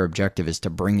entire objective is to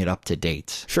bring it up to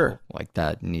date. Sure. Like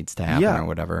that needs to happen or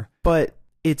whatever. But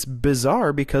it's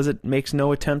bizarre because it makes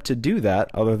no attempt to do that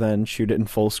other than shoot it in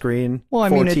full screen. Well, I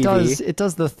mean, TV. it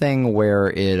does the thing where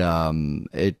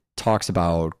it talks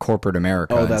about corporate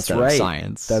America instead of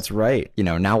science. That's right. You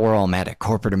know, now we're all mad at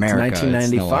corporate America. It's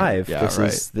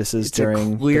 1995. This is it's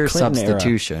during a clear the Clinton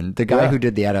substitution. Era. The guy who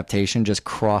did the adaptation just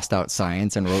crossed out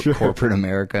science and wrote corporate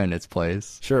America in its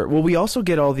place. Sure. Well, we also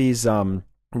get all these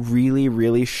really,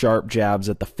 really sharp jabs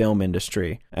at the film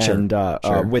industry. And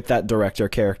with that director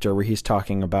character where he's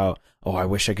talking about, oh, I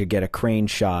wish I could get a crane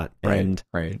shot. And,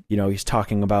 you know, he's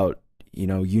talking about, you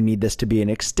know, you need this to be an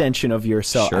extension of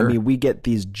yourself. Sure. I mean, we get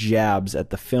these jabs at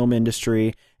the film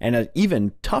industry and an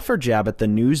even tougher jab at the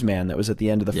newsman that was at the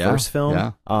end of the first film.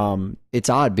 Yeah. It's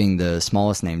odd being the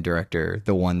smallest name director,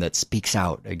 the one that speaks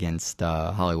out against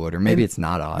Hollywood, or maybe it's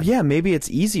not odd. Yeah, maybe it's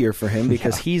easier for him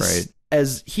because he's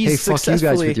hey, fuck you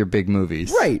guys with your big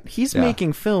movies. Right. He's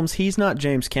making films. He's not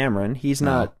James Cameron. He's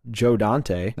not Joe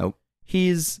Dante. Nope.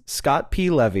 He's Scott P.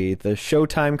 Levy, the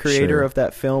Showtime creator of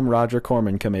that film Roger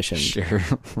Corman commissioned. Sure,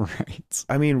 right.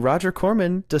 I mean, Roger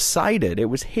Corman decided, it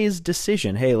was his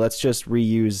decision, hey, let's just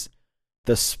reuse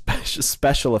the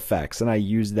special effects, and I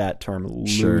use that term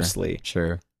loosely.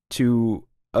 Sure. To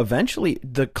eventually,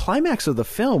 the climax of the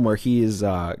film where he is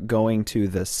going to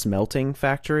the smelting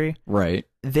factory. Right.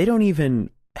 They don't even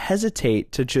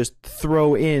hesitate to just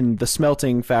throw in the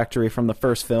smelting factory from the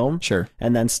first film. Sure.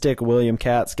 And then stick William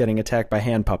Katz getting attacked by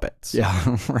hand puppets.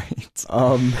 Yeah, right.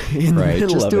 In the middle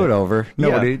just of do it over.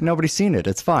 Nobody's seen it.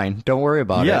 It's fine. Don't worry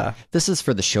about it. This is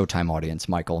for the Showtime audience,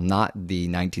 Michael, not the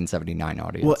 1979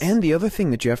 audience. Well, and the other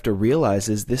thing that you have to realize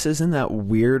is this is in that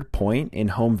weird point in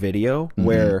home video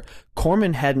where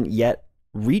Corman hadn't yet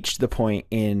reached the point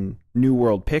in New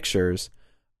World Pictures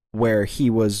where he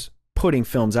was putting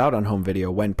films out on home video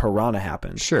when Piranha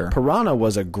happened. Sure. Piranha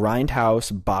was a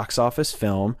grindhouse box office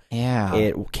film. Yeah.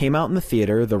 It came out in the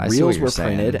theater, the reels were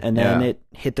printed, and then it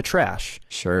hit the trash.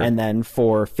 Sure. And then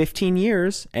for 15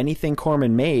 years, anything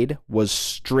Corman made was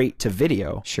straight to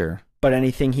video. Sure. But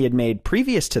anything he had made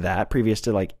previous to that, previous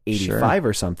to like 85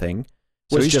 or something,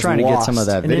 was he's just trying to get some of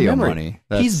that video money.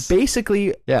 He's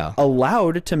basically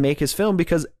allowed to make his film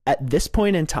because at this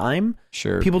point in time,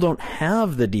 people don't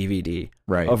have the DVD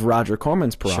of Roger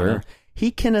Corman's Piranha.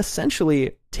 He can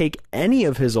essentially take any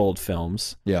of his old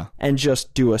films and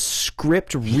just do a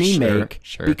script remake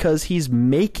because he's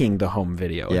making the home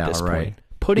video at this point.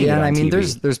 Putting it on I mean,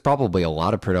 TV. there's probably a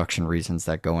lot of production reasons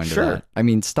that go into that. I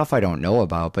mean, stuff I don't know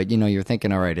about, but you know, you're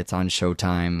thinking, all right, it's on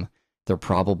Showtime. They're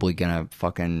probably gonna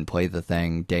fucking play the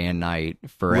thing day and night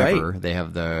forever. They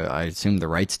have I assume the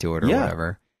rights to it or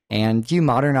whatever. And you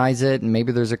modernize it, and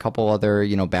maybe there's a couple other,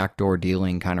 you know, backdoor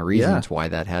dealing kind of reasons why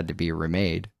that had to be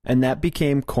remade. And that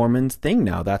became Corman's thing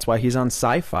now. That's why he's on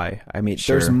Sci-Fi. I mean,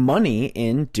 there's money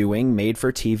in doing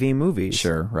made-for-TV movies.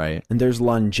 Sure, right. And there's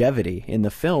longevity in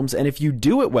the films. And if you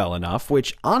do it well enough,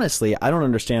 which honestly, I don't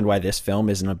understand why this film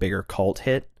isn't a bigger cult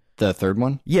hit. The third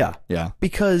one? Yeah. Yeah.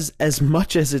 Because as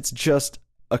much as it's just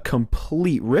a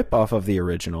complete ripoff of the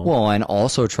original. Well, and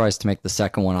also tries to make the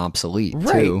second one obsolete,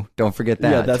 too. Don't forget that.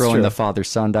 Yeah, that's Throw in true. the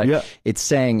father-son. It's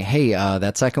saying, hey,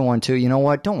 that second one, too, you know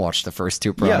what? Don't watch the first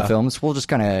two Piranha films. We'll just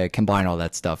kind of combine all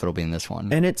that stuff. It'll be in this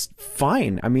one. And it's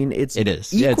fine. I mean, it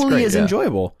is equally it's great, as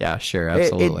enjoyable. Yeah, sure,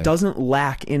 absolutely. It doesn't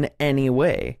lack in any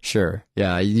way. Sure.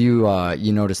 Yeah,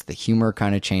 you notice the humor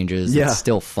kind of changes. Yeah. It's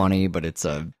still funny, but it's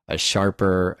a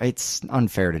sharper. It's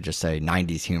unfair to just say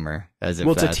 90s humor as if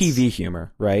it's a TV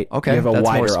humor, right? Okay, you have a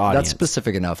wider audience. That's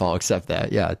specific enough. I'll accept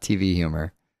that. Yeah, TV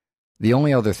humor. The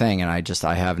only other thing, and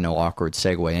I have no awkward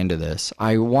segue into this,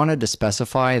 I wanted to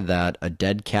specify that a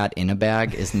dead cat in a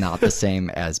bag is not the same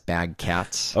as bag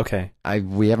cats. Okay.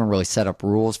 We haven't really set up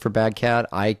rules for bag cat.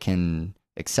 I can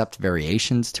accept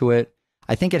variations to it.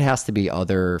 I think it has to be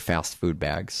other fast food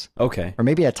bags. Okay. Or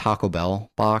maybe a Taco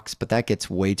Bell box, but that gets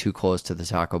way too close to the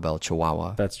Taco Bell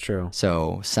Chihuahua. That's true.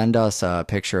 So send us a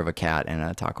picture of a cat in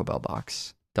a Taco Bell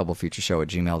box.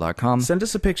 Doublefeatureshow@gmail.com. Send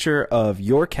us a picture of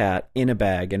your cat in a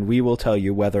bag, and we will tell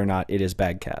you whether or not it is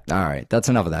bag cat. All right, that's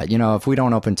enough of that. You know, if we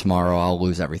don't open tomorrow, I'll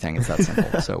lose everything. It's that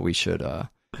simple. So we should...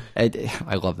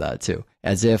 I love that too.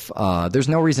 As if there's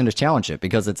no reason to challenge it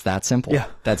because it's that simple. Yeah.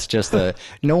 That's just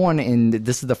no one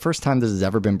this is the first time this has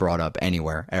ever been brought up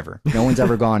anywhere, ever. No one's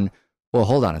ever gone, well,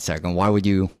 hold on a second. Why would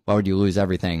you lose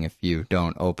everything if you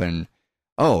don't open...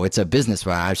 Oh, it's a business.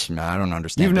 Well, I don't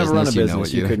understand. You've never run a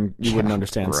business. You wouldn't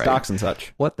understand stocks and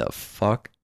such. What the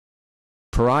fuck?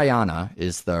 Piranha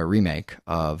is the remake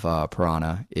of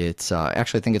Piranha. It's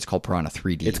actually, I think it's called Piranha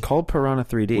 3D. It's called Piranha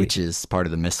 3D, which is part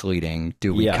of the misleading.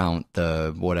 Do we count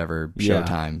the whatever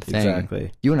Showtime thing?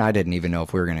 Exactly. You and I didn't even know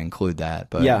if we were going to include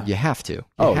that, but you have to.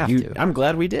 I'm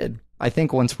glad we did. I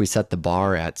think once we set the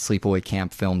bar at sleepaway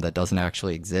camp film that doesn't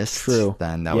actually exist, true,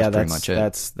 then that was pretty much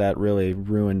it. That really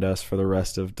ruined us for the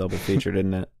rest of Double Feature,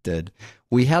 didn't it? Did.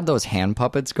 We had those hand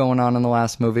puppets going on in the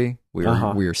last movie. We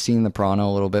were seeing the Piranha a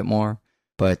little bit more,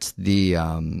 but the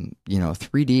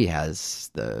 3D has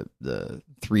the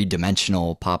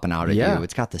three-dimensional popping out at you.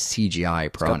 It's got the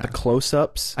CGI Piranha. It's got the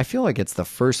close-ups. I feel like it's the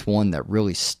first one that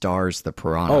really stars the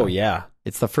Piranha. Oh yeah.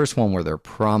 It's the first one where they're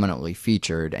prominently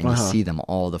featured and you see them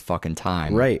all the fucking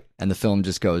time. Right. And the film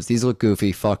just goes, these look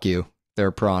goofy, fuck you.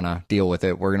 They're Piranha, deal with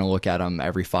it. We're going to look at them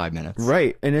every 5 minutes.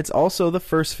 Right. And it's also the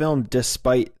first film,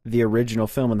 despite the original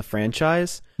film in the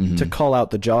franchise, to call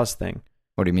out the Jaws thing.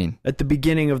 What do you mean? At the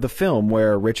beginning of the film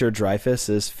where Richard Dreyfuss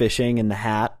is fishing in the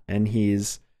hat and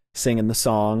he's singing the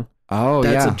song. Oh,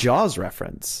 That's a Jaws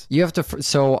reference. You have to...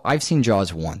 So, I've seen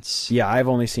Jaws once. Yeah, I've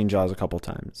only seen Jaws a couple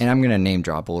times. And I'm going to name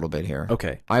drop a little bit here.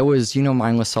 Okay. I was,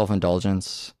 Mindless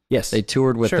Self-Indulgence? Yes. They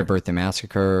toured with the Birthday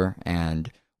Massacre,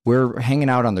 and we're hanging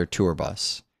out on their tour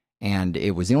bus. And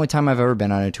it was the only time I've ever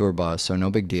been on a tour bus, so no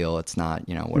big deal. It's not,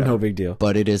 whatever. No big deal.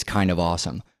 But it is kind of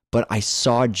awesome. But I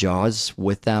saw Jaws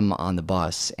with them on the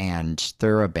bus, and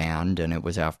they're a band, and it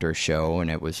was after a show,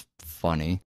 and it was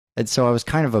funny. And so I was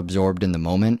kind of absorbed in the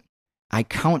moment. I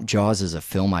count Jaws as a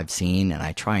film I've seen, and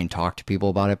I try and talk to people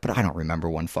about it, but I don't remember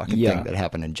one fucking thing that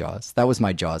happened in Jaws. That was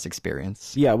my Jaws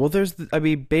experience. Yeah, well,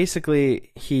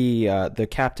 basically, the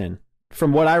captain,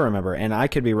 from what I remember, and I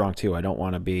could be wrong too, I don't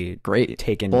want to be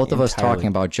taken Both of us talking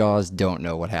about Jaws don't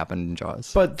know what happened in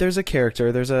Jaws. But there's a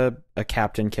character, there's a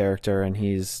captain character, and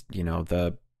he's,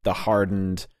 the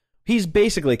hardened... He's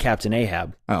basically Captain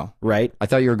Ahab. Oh. Right? I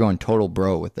thought you were going total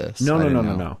bro with this.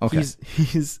 No. Okay.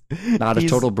 He's not a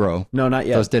total bro. No, not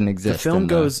yet. Those didn't exist. The film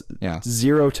goes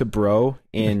 0 to bro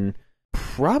in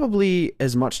probably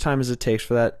as much time as it takes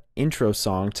for that intro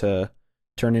song to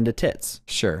turn into tits.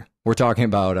 Sure. We're talking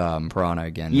about Piranha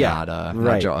again,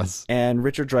 not Jaws. And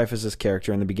Richard Dreyfuss's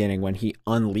character in the beginning, when he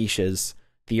unleashes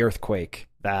the earthquake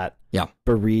that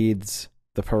bereads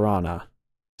the Piranha.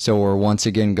 So we're once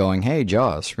again going, hey,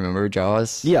 Jaws. Remember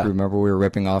Jaws? Yeah. Remember we were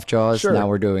ripping off Jaws? Sure. Now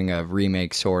we're doing a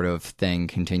remake sort of thing,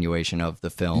 continuation of the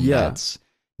film that's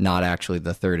not actually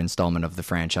the third installment of the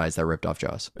franchise that ripped off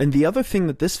Jaws. And the other thing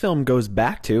that this film goes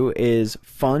back to is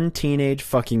fun teenage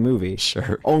fucking movie.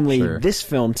 Sure. Only this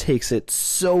film takes it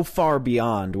so far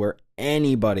beyond where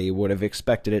anybody would have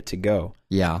expected it to go.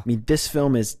 Yeah. I mean, this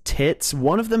film is tits.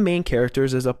 One of the main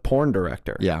characters is a porn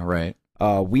director. Yeah, right.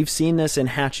 We've seen this in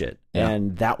Hatchet,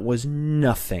 and that was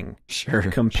nothing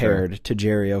compared to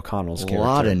Jerry O'Connell's character. A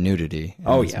lot of nudity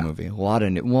in this movie. A lot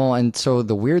of well, and so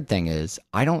the weird thing is,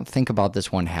 I don't think about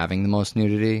this one having the most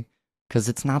nudity because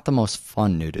it's not the most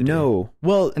fun nudity. No.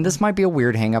 Well, and this might be a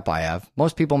weird hang up I have.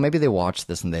 Most people, maybe they watch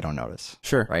this and they don't notice.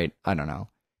 Sure. Right? I don't know.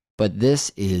 But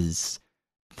this is...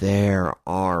 There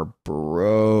are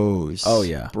bros. Oh,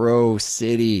 yeah. Bro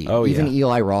city. Oh, Even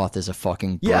Eli Roth is a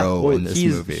fucking bro in this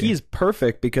movie. He's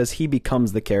perfect because he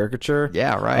becomes the caricature.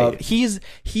 Yeah, right. He's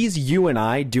you and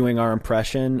I doing our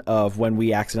impression of when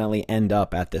we accidentally end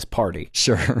up at this party.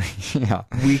 Sure. Yeah.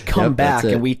 We come back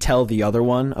and we tell the other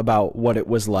one about what it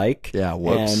was like. Yeah,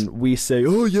 whoops. And we say,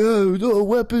 oh, yeah,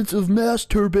 weapons of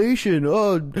masturbation.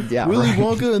 Oh, yeah, Willy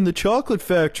Wonka and the Chocolate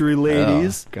Factory,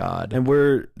 ladies. Oh, God. And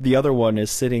the other one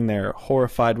is sitting there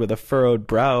horrified with a furrowed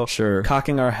brow,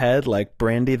 cocking our head like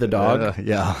Brandy the dog.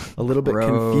 A little bit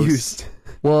confused.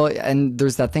 Well, and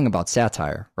there's that thing about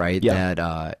satire, right? Yeah.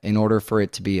 That in order for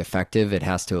it to be effective, it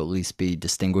has to at least be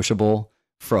distinguishable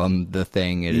from the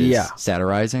thing it is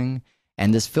satirizing.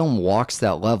 And this film walks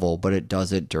that level, but it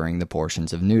does it during the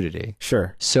portions of nudity.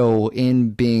 Sure. So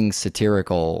in being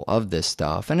satirical of this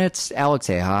stuff, and it's Alex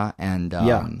Aja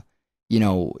and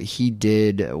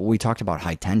we talked about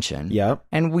High Tension. Yeah.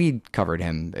 And we covered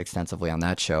him extensively on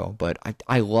that show, but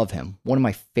I love him. One of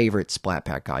my favorite Splat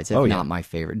Pack guys, if not my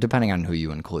favorite, depending on who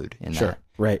you include in that.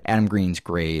 Right. Adam Green's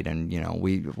great, and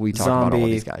we talk about all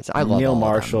these guys. I love Neil all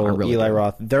Marshall, of them. Really Eli do.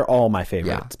 Roth. They're all my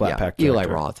favorite Splat Pack character. Eli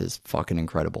Roth is fucking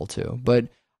incredible too. But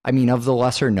I mean, of the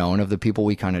lesser known, of the people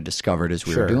we kind of discovered as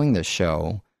we were doing this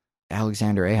show,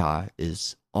 Alexander Aja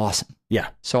is awesome. Yeah.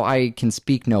 So I can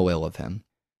speak no ill of him.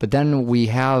 But then we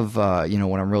have,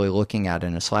 what I'm really looking at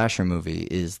in a slasher movie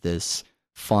is this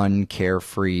fun,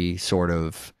 carefree sort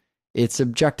of, it's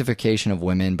objectification of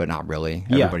women, but not really.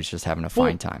 Everybody's just having a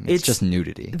fine time. It's just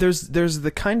nudity. There's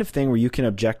the kind of thing where you can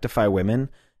objectify women,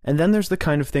 and then there's the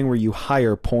kind of thing where you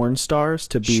hire porn stars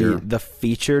to be the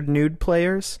featured nude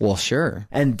players. Well, sure.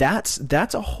 And that's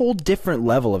a whole different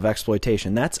level of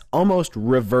exploitation. That's almost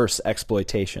reverse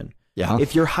exploitation. Yeah.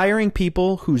 If you're hiring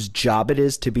people whose job it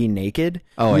is to be naked,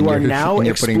 you are now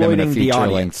exploiting putting them in a the audience.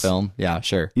 feature-length film. Yeah,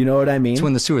 sure. You know what I mean? It's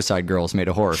when the Suicide Girls made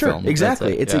a horror film.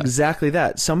 Exactly. It's exactly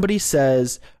that. Somebody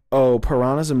says, "Oh,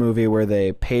 Piranha's a movie where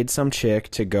they paid some chick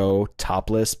to go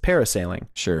topless parasailing."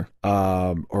 Sure.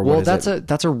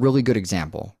 That's a really good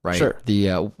example, right? Sure. The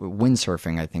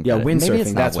windsurfing, I think. Yeah, windsurfing. Maybe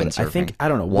it's not that's windsurfing. what I think. I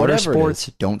don't know. Water Whatever sports,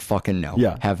 it is. don't fucking know.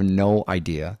 Yeah. Have no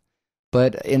idea.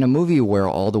 But in a movie where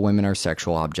all the women are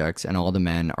sexual objects and all the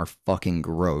men are fucking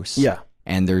gross. Yeah.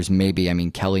 And there's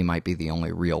Kelly might be the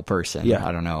only real person. Yeah.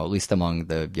 I don't know, at least among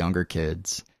the younger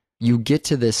kids. You get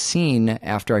to this scene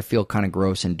after I feel kind of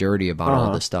gross and dirty about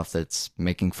all the stuff that's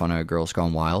making fun of Girls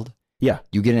Gone Wild. Yeah.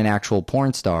 You get an actual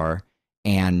porn star,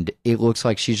 and it looks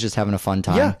like she's just having a fun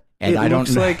time. Yeah. And it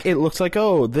looks like,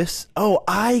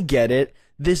 I get it.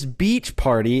 This beach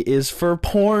party is for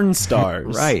porn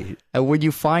stars. Right. And when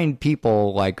you find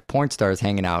people like porn stars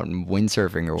hanging out and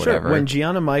windsurfing or whatever. Sure. When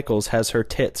Gianna Michaels has her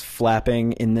tits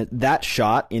flapping in that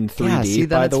shot in 3D,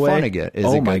 by the way. Fun again.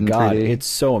 Oh my God. It's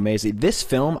so amazing. This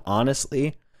film,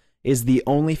 honestly, is the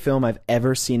only film I've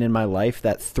ever seen in my life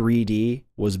that 3D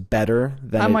was better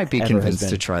than I might be convinced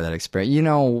to try that experience.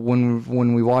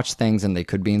 When we watch things and they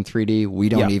could be in 3D, we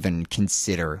don't even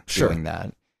consider doing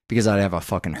that. Because I'd have a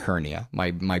fucking hernia.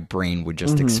 My brain would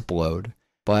just explode.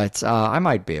 But I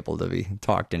might be able to be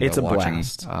talked into watching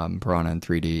Piranha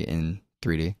in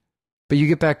 3D. But you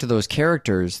get back to those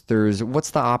characters. There's,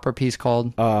 what's the opera piece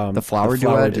called? The Flower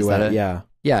Duet? Is that it? Yeah.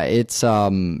 Yeah, it's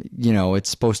it's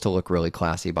supposed to look really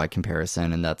classy by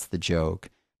comparison, and that's the joke.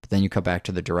 But then you come back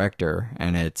to the director,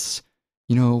 and it's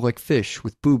like fish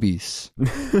with boobies.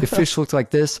 If fish looked like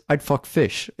this, I'd fuck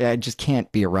fish. I just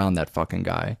can't be around that fucking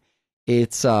guy.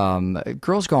 It's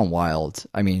Girls Gone Wild.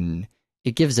 I mean,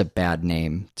 it gives a bad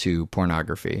name to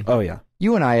pornography. Oh, yeah.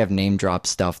 You and I have name drop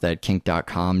stuff that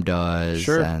kink.com does.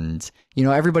 Sure. And,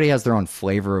 everybody has their own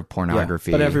flavor of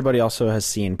pornography. Yeah, but everybody also has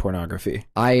seen pornography.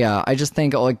 I just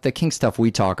think, like, the kink stuff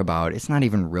we talk about, it's not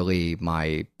even really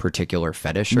my particular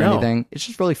fetish or anything. It's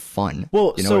just really fun.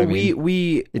 Well, you know so what I mean?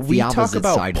 we talk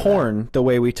about porn the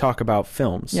way we talk about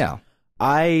films. Yeah.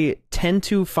 I tend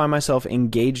to find myself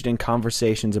engaged in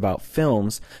conversations about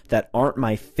films that aren't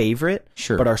my favorite,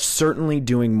 but are certainly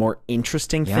doing more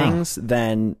interesting things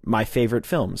than my favorite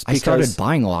films. I started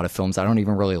buying a lot of films I don't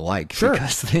even really like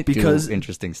because they do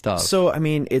interesting stuff. So, I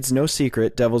mean, it's no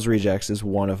secret Devil's Rejects is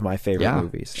one of my favorite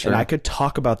movies. Sure. And I could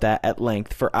talk about that at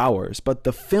length for hours. But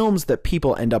the films that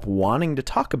people end up wanting to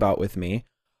talk about with me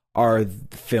are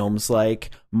films like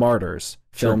Martyrs,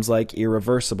 films like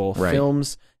Irreversible,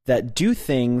 films that do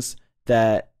things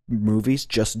that movies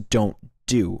just don't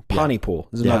do. Pontypool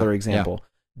is another example. Yeah.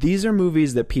 These are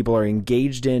movies that people are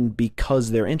engaged in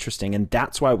because they're interesting, and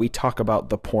that's why we talk about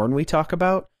the porn we talk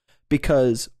about,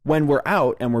 because when we're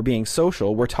out and we're being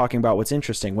social, we're talking about what's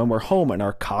interesting. When we're home and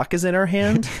our cock is in our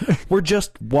hand, we're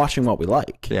just watching what we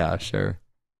like. Yeah, sure.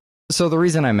 So the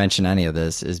reason I mention any of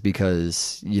this is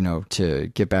because,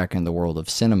 to get back in the world of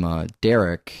cinema,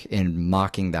 Derek, in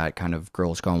mocking that kind of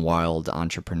Girls Gone Wild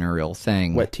entrepreneurial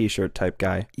thing. Wet t-shirt type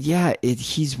guy. Yeah,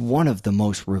 he's one of the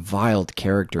most reviled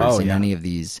characters in any of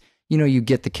these. You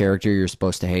get the character you're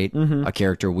supposed to hate, a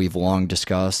character we've long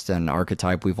discussed, an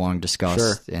archetype we've long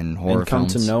discussed in horror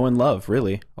films. And come to know and love,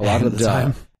 really, a lot of the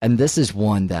time. And this is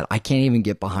one that I can't even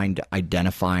get behind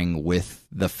identifying with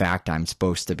the fact I'm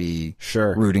supposed to be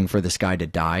rooting for this guy to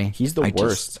die. He's the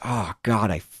worst. Oh,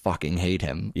 God, I fucking hate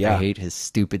him. Yeah. I hate his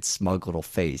stupid, smug little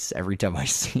face. Every time I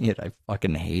see it, I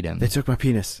fucking hate him. They took my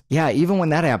penis. Yeah, even when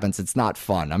that happens, it's not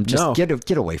fun. I'm just,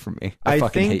 get away from me. I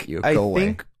fucking hate you. Go away. I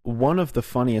think one of the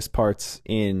funniest parts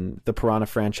in the Piranha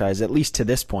franchise, at least to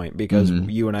this point, because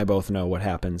you and I both know what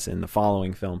happens in the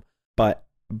following film, but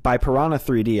by Piranha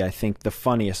 3D, I think the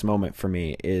funniest moment for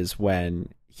me is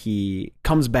when he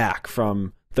comes back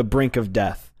from the brink of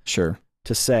death. Sure.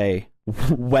 To say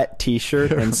wet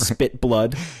t-shirt and spit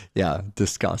blood. Yeah,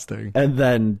 disgusting. And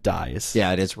then dies.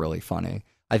 Yeah, it is really funny.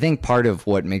 I think part of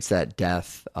what makes that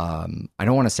death, I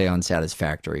don't want to say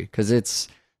unsatisfactory, because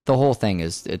the whole thing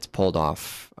is it's pulled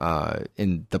off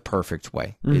in the perfect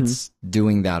way. Mm-hmm. It's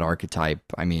doing that archetype.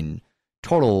 I mean,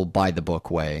 total by the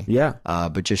book way. Yeah.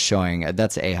 But just showing,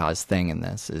 that's Aha's thing in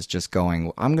this, is just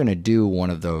going, I'm going to do one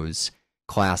of those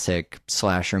classic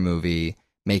slasher movie,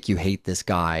 make you hate this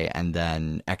guy and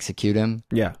then execute him.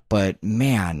 Yeah. But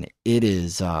man, it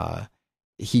is,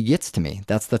 he gets to me.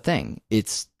 That's the thing.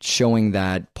 It's showing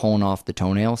that pulling off the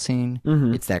toenail scene.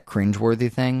 Mm-hmm. It's that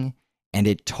cringeworthy thing. And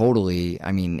it totally,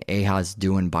 I mean, Aha's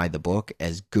doing by the book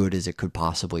as good as it could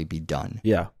possibly be done.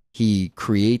 Yeah. He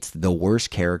creates the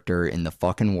worst character in the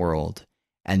fucking world.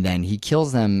 And then he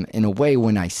kills them in a way,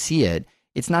 when I see it,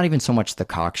 it's not even so much the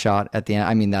cock shot at the end.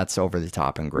 I mean, that's over the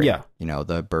top and great. Yeah. You know,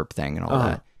 the burp thing and all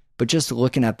that. But just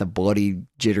looking at the bloody,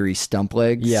 jittery stump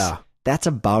legs. Yeah. That's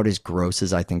about as gross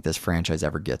as I think this franchise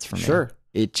ever gets from me. Sure.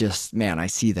 It just, man, I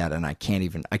see that and I can't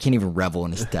even revel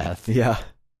in his death. Yeah.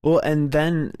 Well, and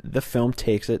then the film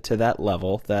takes it to that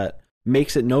level that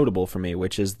makes it notable for me,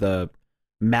 which is the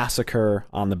massacre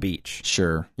on the beach.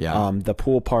 Sure. Yeah. The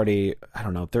pool party. I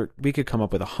don't know. We could come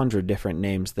up with 100 different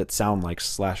names that sound like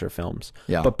slasher films.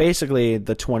 Yeah. But basically,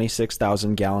 the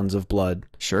 26,000 gallons of blood.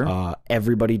 Sure.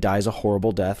 Everybody dies a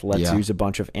horrible death. Let's use a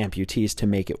bunch of amputees to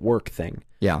make it work thing.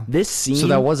 Yeah. This scene. So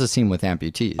that was a scene with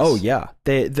amputees. Oh yeah.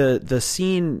 The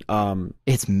scene.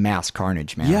 It's mass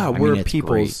carnage, man. Yeah. Where it's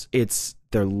people's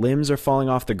their limbs are falling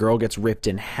off. The girl gets ripped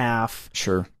in half.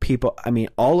 Sure. People. I mean,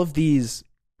 all of these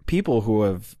people who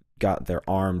have got their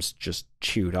arms just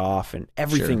chewed off and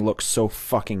everything looks so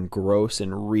fucking gross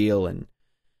and real and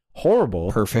horrible.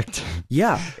 Perfect.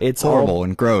 Yeah, it's horrible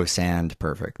and gross and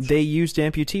perfect. They used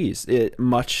amputees,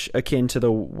 much akin to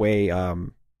the way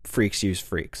freaks use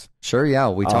freaks. Sure, yeah,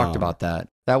 we talked about that.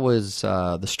 That was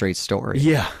The Straight Story.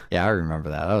 Yeah. Yeah, I remember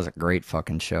that. That was a great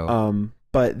fucking show.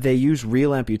 But they use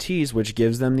real amputees, which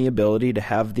gives them the ability to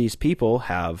have these people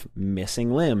have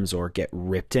missing limbs or get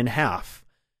ripped in half.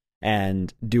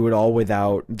 And do it all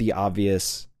without the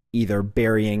obvious either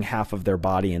burying half of their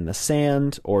body in the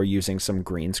sand or using some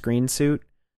green screen suit.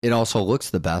 It also looks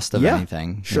the best of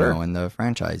anything, in the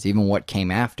franchise. Even what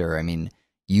came after, I mean,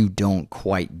 you don't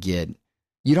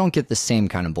get the same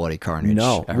kind of bloody carnage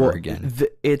ever again.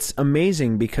 It's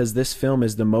amazing because this film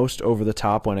is the most over the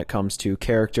top when it comes to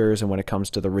characters and when it comes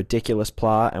to the ridiculous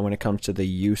plot and when it comes to the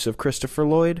use of Christopher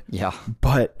Lloyd. Yeah.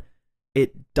 But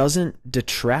it doesn't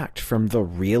detract from the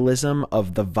realism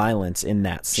of the violence in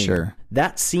that scene. Sure.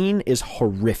 That scene is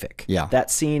horrific. Yeah.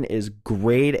 That scene is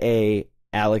grade A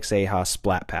Alex Aja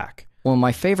splat pack. Well,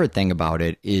 my favorite thing about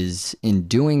it is in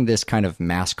doing this kind of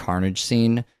mass carnage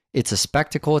scene, it's a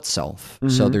spectacle itself. Mm-hmm.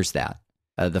 So there's that.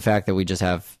 The fact that we just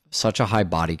have such a high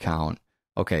body count.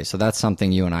 Okay, so that's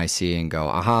something you and I see and go,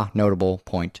 aha, notable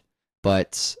point.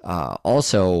 But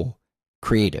also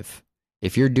creative.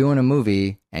 If you're doing a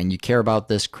movie and you care about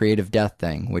this creative death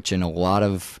thing, which in a lot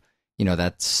of,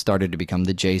 that started to become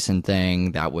the Jason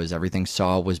thing, that was everything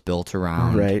Saw was built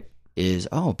around, right? Is,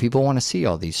 people want to see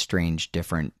all these strange,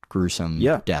 different, gruesome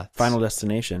deaths. Final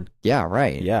Destination. Yeah,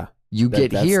 right. Yeah. You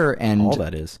get here and, all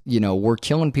that is. We're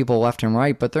killing people left and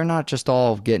right, but they're not just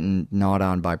all getting gnawed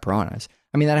on by piranhas.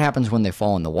 I mean, that happens when they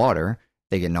fall in the water.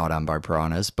 They get gnawed on by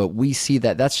piranhas, but we see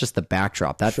that's just the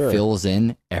backdrop. That fills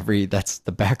in that's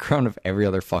the background of every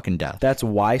other fucking death. That's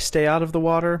why stay out of the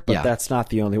water, but that's not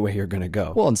the only way you're going to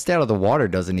go. Well, and stay out of the water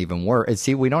doesn't even work. And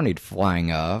see, we don't need flying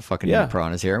fucking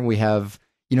piranhas here. We have,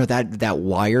 that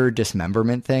wire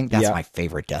dismemberment thing. That's my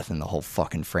favorite death in the whole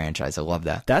fucking franchise. I love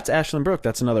that. That's Ashlyn Brooke.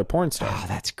 That's another porn star. Oh,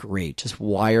 that's great. Just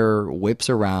wire whips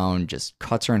around, just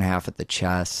cuts her in half at the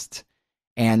chest.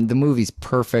 And the movie's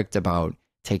perfect about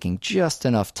taking just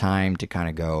enough time to kind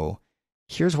of go,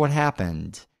 here's what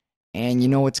happened, and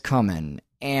it's coming,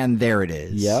 and there it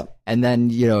is. Yep. And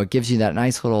then, it gives you that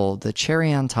nice little, the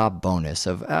cherry on top bonus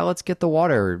of, let's get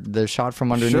the shot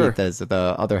from underneath as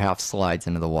the other half slides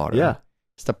into the water. Yeah.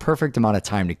 It's the perfect amount of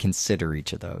time to consider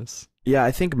each of those. Yeah,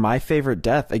 I think my favorite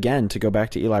death, again, to go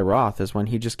back to Eli Roth, is when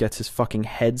he just gets his fucking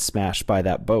head smashed by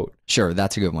that boat. Sure,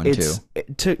 that's a good one,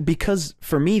 too. Because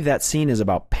for me, that scene is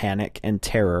about panic and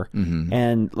terror. Mm-hmm.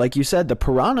 And like you said, the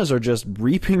piranhas are just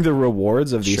reaping the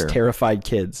rewards of these terrified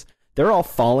kids. They're all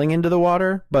falling into the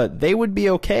water, but they would be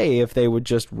okay if they would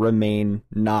just remain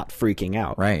not freaking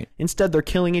out. Right. Instead, they're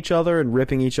killing each other and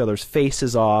ripping each other's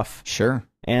faces off. Sure.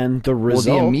 And the result...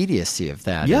 Well, the immediacy of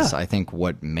that is, I think,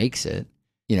 what makes it.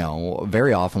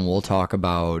 Very often we'll talk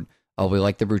about, oh, we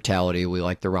like the brutality, we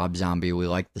like the Rob Zombie, we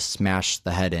like the smash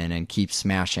the head in and keep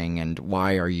smashing, and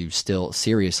why are you still,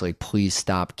 seriously, please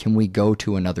stop. Can we go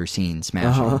to another scene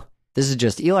smashing? This is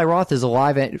just, Eli Roth is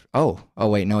alive, and oh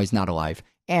wait, no, he's not alive,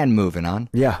 and moving on.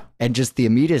 Yeah. And just the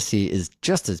immediacy is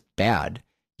just as bad.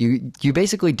 You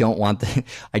basically don't want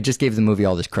I just gave the movie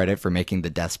all this credit for making the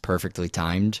deaths perfectly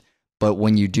timed, but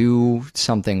when you do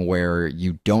something where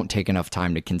you don't take enough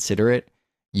time to consider it,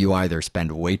 you either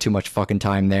spend way too much fucking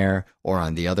time there, or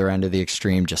on the other end of the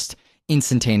extreme, just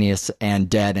instantaneous and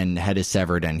dead and head is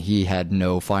severed and he had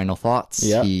no final thoughts.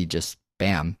 Yep. He just,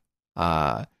 bam.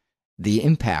 The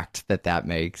impact that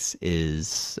makes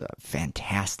is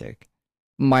fantastic.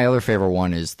 My other favorite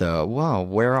one is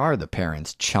where are the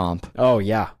parents? Chomp. Oh,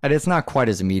 yeah. And it's not quite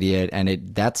as immediate, and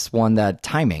that's one that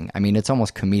timing. I mean, it's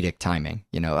almost comedic timing.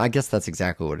 I guess that's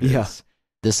exactly what it is.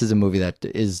 This is a movie that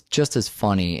is just as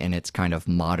funny in its kind of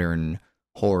modern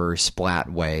horror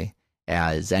splat way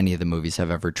as any of the movies have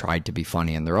ever tried to be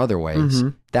funny in their other ways.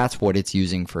 That's what it's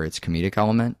using for its comedic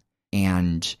element,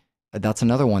 and that's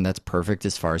another one that's perfect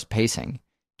as far as pacing.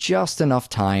 Just enough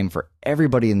time for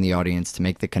everybody in the audience to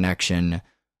make the connection.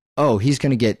 Oh, he just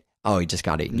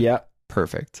got eaten. Yeah.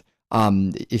 Perfect.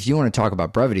 If you want to talk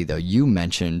about brevity, though, you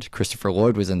mentioned Christopher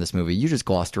Lloyd was in this movie. You just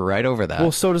glossed right over that.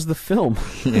 Well, so does the film.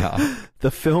 Yeah. The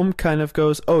film kind of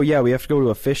goes, oh, yeah, we have to go to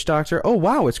a fish doctor. Oh,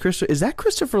 wow, is that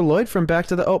Christopher Lloyd from Back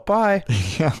to the... Oh, bye.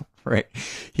 Yeah, right.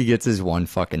 He gets his one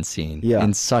fucking scene. Yeah.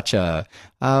 In such a...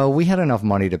 we had enough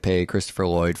money to pay Christopher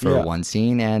Lloyd for one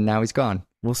scene, and now he's gone.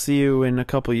 We'll see you in a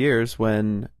couple years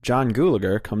when John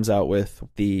Gulager comes out with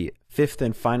the 5th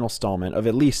and final installment of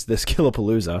at least this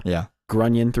Killapalooza. Yeah.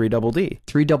 Grunion 3DD.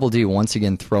 3DD once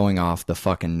again throwing off the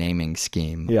fucking naming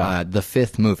scheme. Yeah. The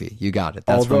 5th movie. You got it.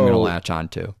 That's what I'm going to latch on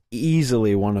to.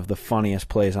 Easily one of the funniest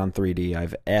plays on 3D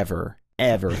I've ever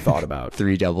thought about.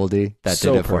 3DD? That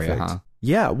so did it for perfect. you, huh?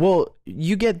 Yeah. Well,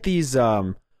 you get these,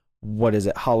 what is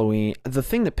it, Halloween. The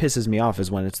thing that pisses me off is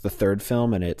when it's the third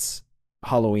film and it's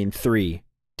Halloween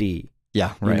 3D.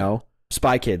 Yeah, right.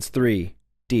 Spy Kids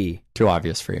 3D. Too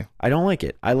obvious for you. I don't like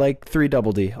it. I like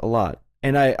 3DD a lot.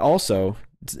 And I also,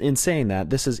 in saying that,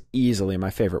 this is easily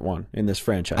my favorite one in this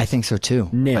franchise. I think so too.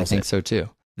 Nails I think it. so too.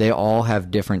 They all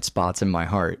have different spots in my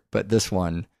heart, but this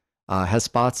one has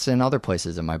spots in other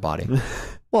places in my body.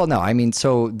 Well, no, I mean,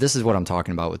 so this is what I'm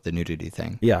talking about with the nudity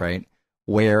thing, right?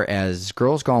 Whereas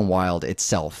Girls Gone Wild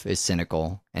itself is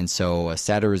cynical, and so a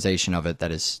satirization of it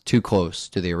that is too close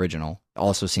to the original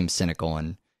also seems cynical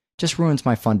and just ruins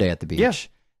my fun day at the beach. Yeah.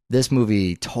 This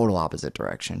movie, total opposite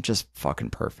direction, just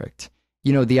fucking perfect.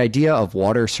 The idea of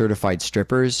water-certified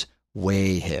strippers,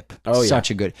 way hip. Oh, Such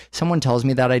a good... Someone tells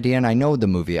me that idea, and I know the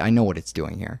movie. I know what it's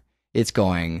doing here. It's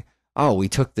going, oh, we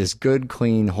took this good,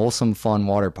 clean, wholesome, fun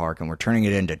water park, and we're turning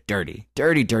it into dirty.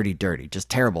 Dirty, dirty, dirty. Just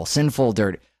terrible, sinful,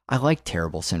 dirty. I like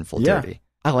terrible, sinful, dirty.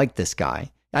 I like this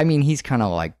guy. I mean, he's kind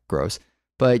of like gross,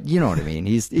 but you know what I mean?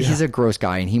 He's a gross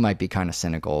guy, and he might be kind of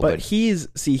cynical. But he is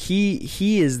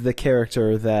the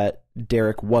character that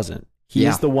Derek wasn't. He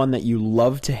is the one that you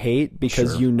love to hate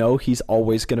because he's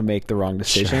always going to make the wrong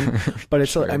decision. But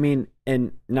it's, I mean,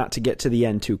 and not to get to the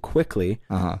end too quickly,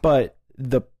 but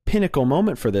the pinnacle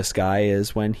moment for this guy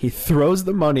is when he throws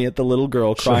the money at the little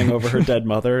girl crying over her dead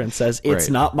mother and says, it's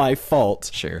not my fault.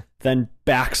 Sure. Then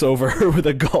backs over her with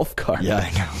a golf cart. Yeah,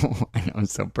 I know.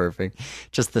 It's so perfect.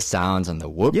 Just the sounds and the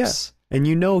whoops. Yeah. And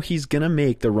he's going to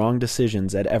make the wrong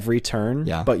decisions at every turn,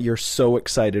 but you're so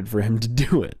excited for him to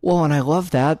do it. Well, and I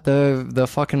love that the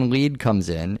fucking lead comes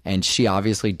in, and she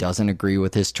obviously doesn't agree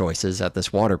with his choices at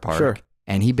this water park. Sure.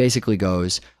 And he basically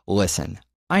goes, listen,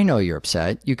 I know you're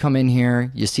upset. You come in here,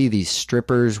 you see these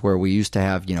strippers where we used to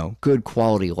have, good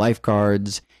quality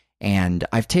lifeguards, and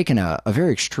I've taken a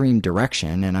very extreme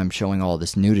direction, and I'm showing all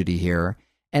this nudity here,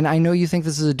 and I know you think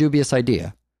this is a dubious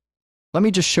idea. Let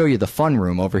me just show you the fun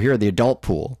room over here, the adult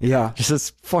pool. Yeah. Just this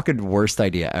fucking worst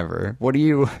idea ever.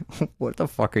 What the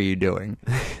fuck are you doing?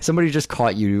 Somebody just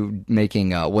caught you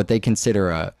making what they consider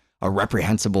a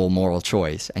reprehensible moral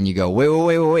choice. And you go,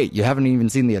 wait. You haven't even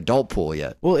seen the adult pool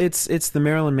yet. Well, it's the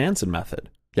Marilyn Manson method.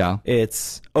 Yeah.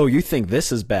 It's, you think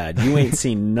this is bad. You ain't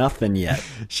seen nothing yet.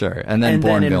 Sure. And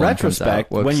then in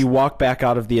retrospect, when you walk back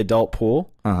out of the adult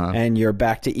pool and you're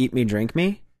back to Eat Me, Drink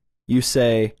Me, you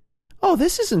say, oh,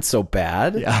 this isn't so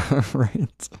bad. Yeah,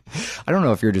 right. I don't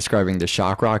know if you're describing the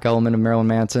shock rock element of Marilyn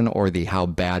Manson or the how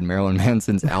bad Marilyn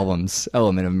Manson's albums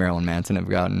element of Marilyn Manson have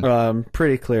gotten.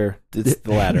 Pretty clear. It's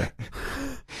the latter.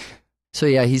 So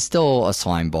yeah, he's still a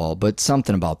slime ball, but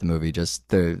something about the movie, just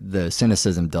the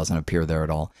cynicism doesn't appear there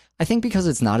at all. I think because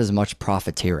it's not as much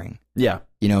profiteering. Yeah.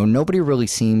 Nobody really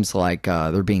seems like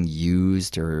they're being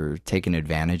used or taken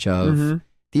advantage of.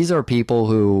 These are people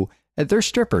who, they're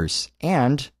strippers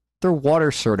and they're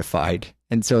water certified.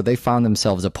 And so they found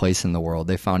themselves a place in the world.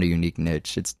 They found a unique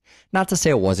niche. It's not to say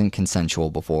it wasn't consensual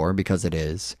before, because it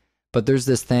is. But there's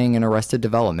this thing in Arrested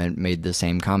Development made the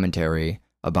same commentary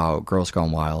about Girls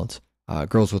Gone Wild.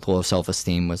 Girls with Low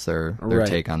Self-Esteem was their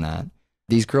take on that.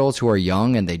 These girls who are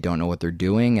young and they don't know what they're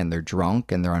doing and they're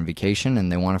drunk and they're on vacation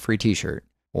and they want a free t-shirt.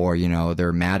 Or,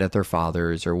 they're mad at their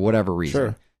fathers or whatever reason.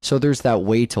 Sure. So there's that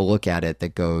way to look at it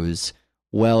that goes,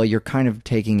 well, you're kind of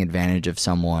taking advantage of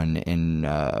someone in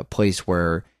a place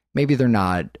where maybe they're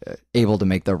not able to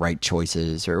make the right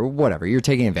choices or whatever. You're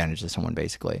taking advantage of someone,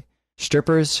 basically.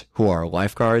 Strippers who are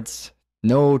lifeguards,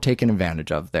 no taking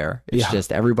advantage of there. It's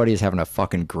just everybody is having a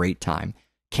fucking great time.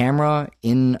 Camera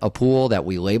in a pool that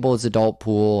we label as adult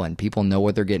pool and people know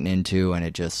what they're getting into and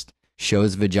it just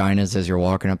shows vaginas as you're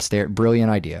walking upstairs.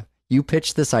 Brilliant idea. You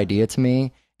pitched this idea to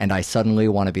me and I suddenly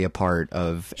want to be a part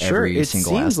of every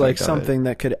single aspect of it. It seems like something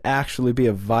that could actually be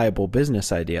a viable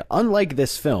business idea. Unlike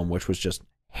this film, which was just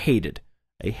hated.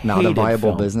 Not a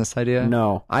viable business idea?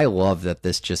 No. I love that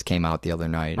this just came out the other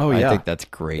night. Oh, yeah. I think that's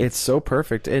great. It's so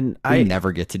perfect. And we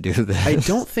never get to do this. I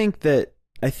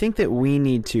think that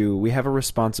we have a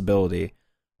responsibility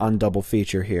on Double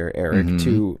Feature here, Eric,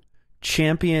 to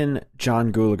champion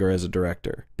John Gulager as a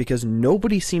director. Because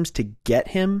nobody seems to get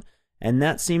him, and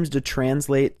that seems to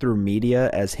translate through media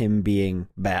as him being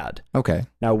bad. Okay.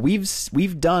 Now, we've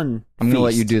done I'm going to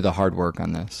let you Feast. do the hard work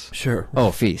on this. Sure.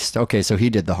 Oh, Feast. Okay, so he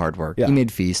did the hard work. Yeah. He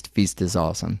made Feast. Feast is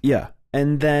awesome. Yeah.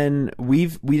 And then we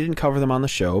didn't cover them on the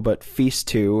show, but Feast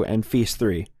 2 and Feast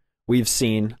 3, we've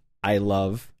seen, I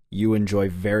love, you enjoy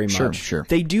very much. Sure.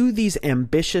 They do these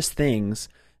ambitious things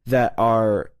that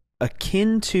are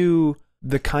akin to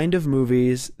the kind of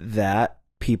movies that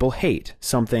people hate.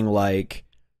 Something like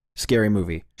Scary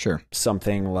Movie. Sure.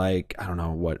 Something like, I don't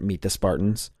know, what, Meet the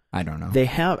Spartans? I don't know. I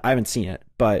haven't seen it,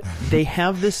 but they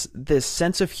have this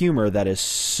sense of humor that is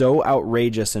so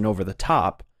outrageous and over the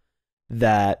top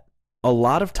that a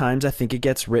lot of times I think it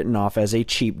gets written off as a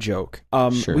cheap joke.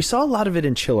 Sure. We saw a lot of it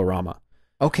in Chillerama.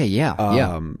 Okay,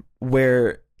 yeah.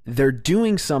 Where they're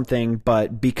doing something,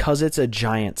 but because it's a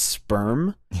giant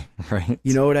sperm, right?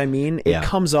 You know what I mean? It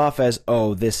comes off as,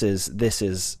 oh, this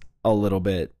is a little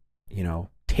bit,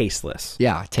 tasteless.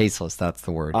 Yeah, tasteless. That's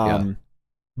the word.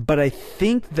 But I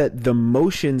think that the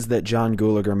motions that John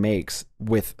Gulager makes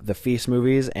with the Feast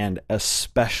movies, and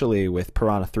especially with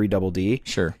Piranha 3 Double D,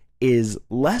 sure, is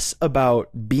less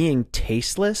about being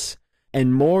tasteless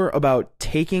and more about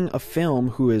taking a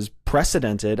film who is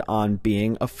precedented on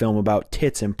being a film about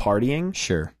tits and partying.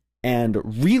 Sure.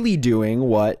 And really doing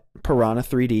what Piranha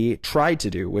 3D tried to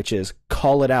do, which is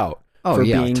call it out for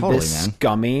being this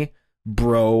scummy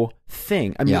bro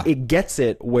thing. I mean, it gets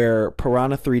it where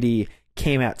Piranha 3D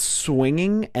came at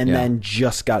swinging and then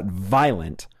just got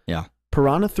violent. Yeah.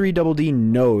 Piranha 3 Double D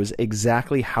knows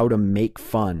exactly how to make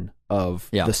fun of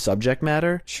the subject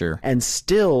matter. Sure. And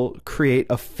still create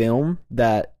a film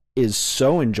that is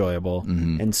so enjoyable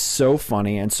and so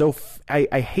funny and so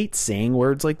I hate saying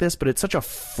words like this, but it's such a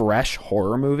fresh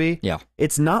horror movie. Yeah.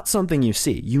 It's not something you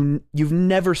see. You've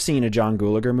never seen a John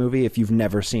Gulager movie if you've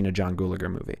never seen a John Gulager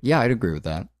movie. Yeah, I'd agree with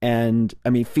that. And I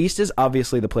mean, Feast is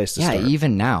obviously the place to start. Yeah,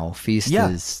 even now, Feast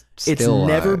is still... It's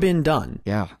never been done.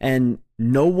 Yeah. And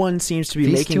no one seems to be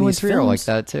Feast making 2 these and 3 films are like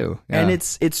that too. Yeah. And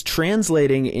it's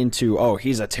translating into, oh,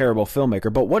 he's a terrible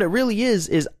filmmaker. But what it really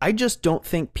is I just don't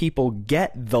think people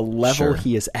get the level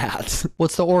he is at.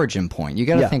 What's the origin point? You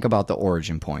got to think about the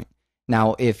origin point.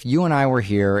 Now, if you and I were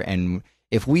here and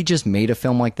if we just made a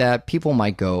film like that, people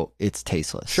might go, it's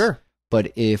tasteless. Sure.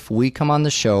 But if we come on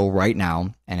the show right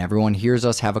now and everyone hears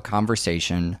us have a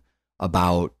conversation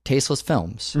about tasteless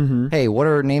films. Hey,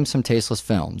 name some tasteless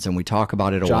films? And we talk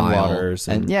about it a John while. Waters.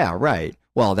 And yeah, right.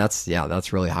 Well, that's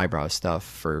really highbrow stuff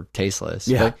for tasteless.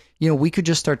 Yeah. But, we could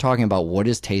just start talking about what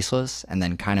is tasteless and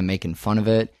then kind of making fun of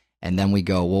it. And then we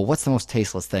go, well, what's the most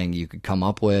tasteless thing you could come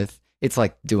up with? It's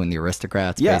like doing the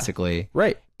Aristocrats, basically.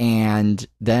 Right. And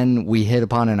then we hit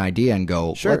upon an idea and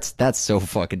go, sure, that's so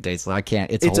fucking tasteless. I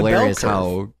can't. It's hilarious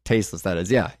how tasteless that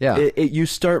is. Yeah, yeah. You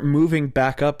start moving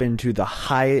back up into the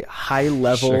high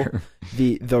level,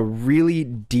 the really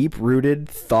deep rooted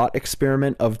thought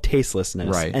experiment of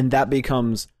tastelessness, right? And that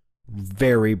becomes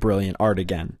very brilliant art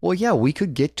again. Well, yeah, we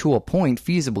could get to a point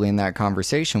feasibly in that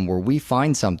conversation where we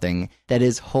find something that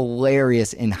is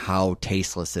hilarious in how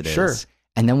tasteless it is. Sure.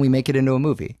 and then we make it into a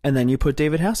movie. And then you put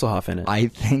David Hasselhoff in it. I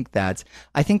think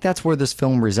that's where this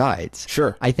film resides.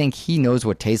 Sure. I think he knows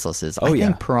what tasteless is. I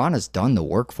think Piranha's done the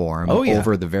work for him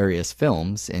over the various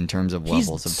films in terms of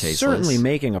levels of tasteless. He's certainly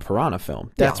making a Piranha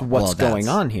film. That's what's going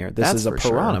on here. This is a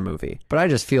Piranha movie. But I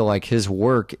just feel like his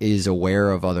work is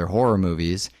aware of other horror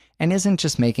movies and isn't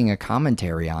just making a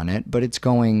commentary on it, but it's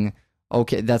going,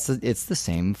 okay, it's the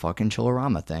same fucking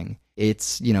Chillerama thing.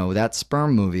 It's, that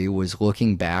Sperm movie was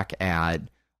looking back at,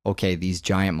 okay, these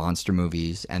giant monster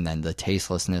movies and then the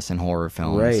tastelessness in horror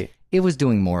films. Right. It was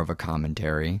doing more of a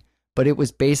commentary, but it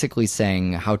was basically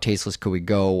saying, how tasteless could we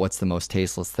go? What's the most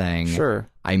tasteless thing? Sure.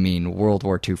 I mean, World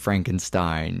War II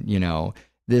Frankenstein,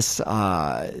 this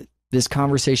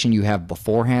conversation you have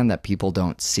beforehand that people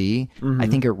don't see, I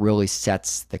think it really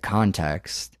sets the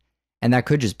context. And that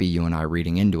could just be you and I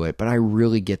reading into it, but I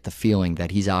really get the feeling that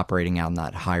he's operating on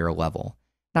that higher level.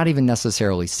 Not even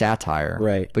necessarily satire,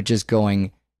 right? But just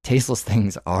going, tasteless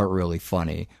things are really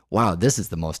funny. Wow, this is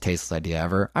the most tasteless idea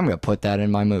ever. I'm going to put that in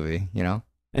my movie,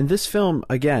 And this film,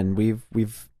 again,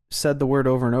 we've said the word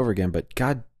over and over again, but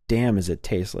god damn is it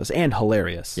tasteless and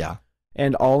hilarious. Yeah.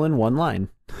 And all in one line.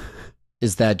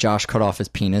 Is that Josh cut off his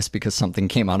penis because something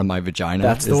came out of my vagina?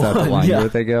 That's the Is that one. the line you were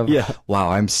thinking of? Yeah.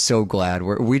 Wow, I'm so glad.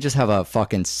 We just have a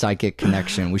fucking psychic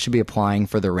connection. We should be applying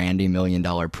for the Randy $1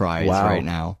 Million prize right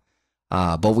now.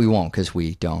 But we won't because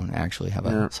we don't actually have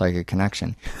a psychic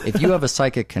connection. If you have a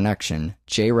psychic connection,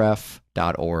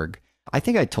 jref.org. I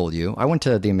think I told you. I went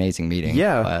to the amazing meeting.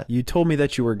 Yeah, you told me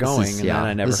that you were going, and then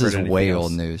I never heard anything else. This is way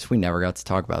old news. We never got to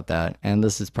talk about that, and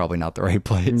this is probably not the right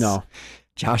place. No.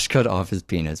 Josh cut off his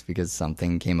penis because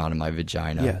something came out of my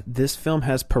vagina. Yeah, this film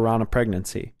has piranha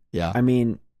pregnancy. Yeah. I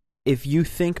mean, if you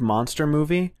think monster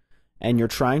movie and you're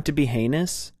trying to be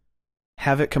heinous,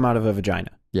 have it come out of a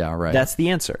vagina. Yeah, right. That's the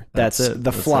answer. That's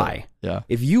The Fly. Yeah.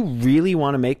 If you really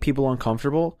want to make people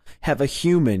uncomfortable, have a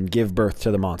human give birth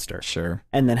to the monster. Sure.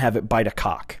 And then have it bite a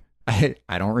cock. I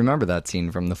don't remember that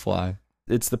scene from The Fly.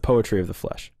 It's the poetry of the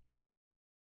flesh.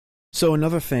 So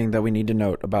another thing that we need to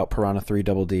note about Piranha 3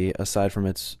 Double D, aside from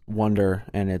its wonder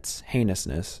and its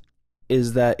heinousness,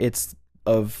 is that it's,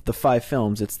 of the 5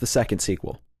 films, it's the second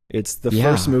sequel. It's the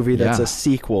first movie that's a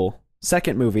sequel,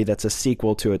 second movie that's a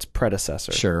sequel to its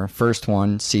predecessor. Sure. First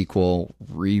one, sequel,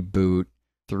 reboot,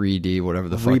 3D, whatever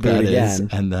the fuck that is.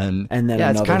 And then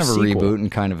it's kind of a reboot and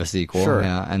kind of a sequel. Sure.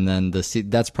 Yeah. And then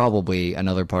that's probably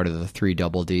another part of the 3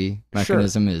 Double D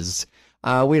mechanism is...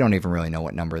 we don't even really know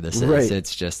what number this is. Right.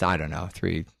 It's just, I don't know,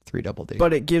 3 Double D.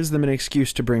 But it gives them an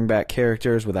excuse to bring back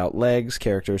characters without legs,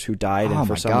 characters who died and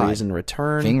for some reason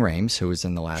return. Ving Rhames, who was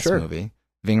in the last movie.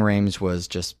 Ving Rhames was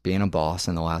just being a boss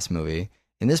in the last movie.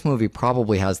 In this movie,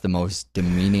 probably has the most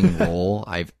demeaning role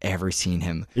I've ever seen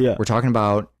him. Yeah. We're talking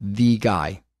about the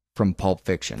guy from Pulp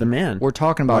Fiction. The man. We're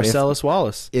talking about Marcellus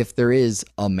Wallace. If there is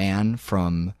a man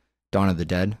from Dawn of the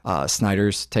Dead,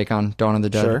 Snyder's take on Dawn of the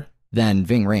Dead. Sure. Then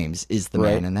Ving Rhames is the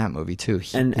man in that movie too.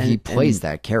 He plays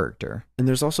that character. And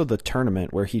there's also the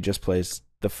tournament where he just plays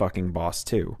the fucking boss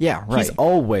too. Yeah, right. He's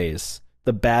always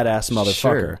the badass motherfucker.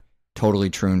 Sure. Totally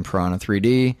true in Piranha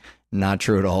 3D. Not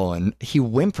true at all. And he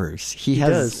whimpers. He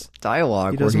has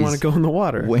dialogue. He doesn't want to go in the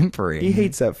water. Whimpering. He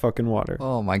hates that fucking water.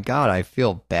 Oh my god, I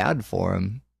feel bad for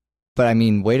him. But I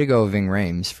mean, way to go, Ving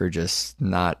Rhames, for just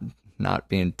not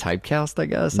being typecast, I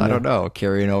guess. No. I don't know.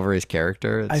 Carrying over his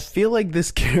character. I feel like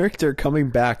this character coming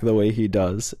back the way he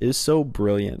does is so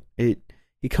brilliant. He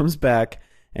comes back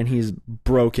and he's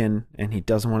broken and he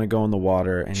doesn't want to go in the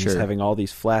water and he's having all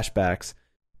these flashbacks.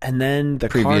 And then the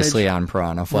previously carnage, on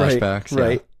Piranha flashbacks.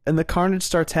 Right. And the carnage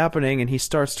starts happening and he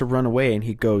starts to run away and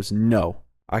he goes, "No,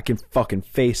 I can fucking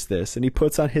face this." And he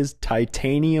puts on his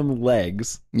titanium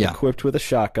legs, equipped with a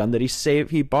shotgun that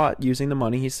he bought using the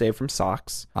money he saved from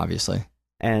socks. Obviously.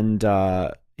 And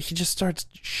he just starts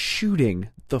shooting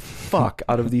the fuck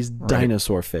out of these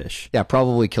dinosaur fish. Yeah,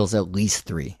 probably kills at least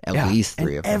 3. At least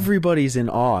 3 of them. Everybody's in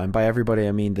awe. And by everybody,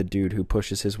 I mean the dude who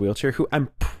pushes his wheelchair, who I'm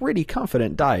pretty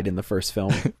confident died in the first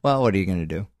film. Well, what are you going to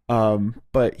do?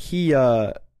 But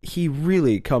he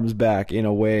really comes back in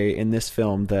a way in this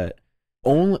film that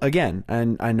only, again,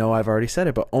 and I know I've already said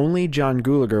it, but only John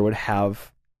Gulager would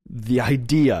have the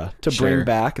idea to bring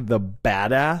back the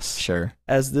badass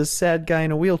as this sad guy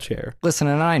in a wheelchair. Listen,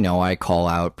 and I know I call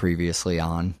out previously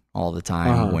on all the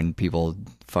time when people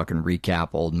fucking recap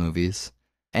old movies.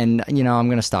 And, I'm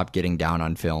going to stop getting down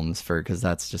on films because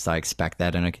that's just, I expect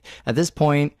that. And at this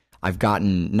point, I've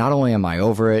gotten, not only am I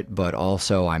over it, but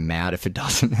also I'm mad if it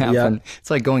doesn't happen. Yeah. It's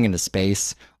like going into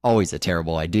space, always a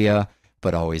terrible idea,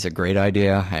 but always a great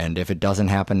idea. And if it doesn't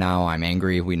happen now, I'm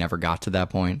angry we never got to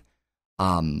that point.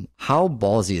 How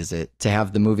ballsy is it to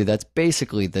have the movie that's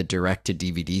basically the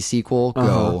direct-to-DVD sequel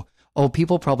go, oh,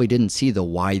 people probably didn't see the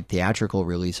wide theatrical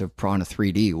release of Piranha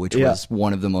 3D, which was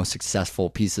one of the most successful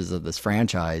pieces of this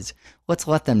franchise. Let's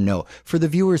let them know. For the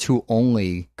viewers who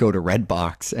only go to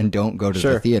Redbox and don't go to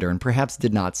the theater and perhaps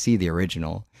did not see the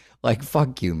original, like,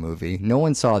 fuck you, movie. No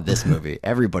one saw this movie.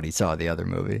 Everybody saw the other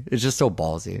movie. It's just so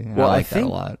ballsy. Well, I like that a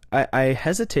lot. I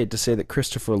hesitate to say that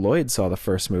Christopher Lloyd saw the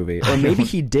first movie. Or maybe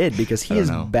he did, because he is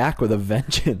back with a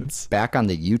vengeance. Back on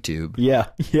the YouTube. Yeah.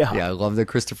 Yeah, I love that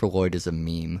Christopher Lloyd is a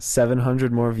meme.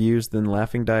 700 more views than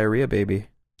Laughing Diarrhea Baby.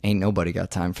 Ain't nobody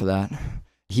got time for that.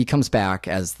 He comes back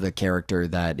as the character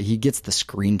that he gets the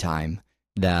screen time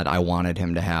that I wanted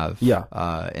him to have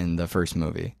in the first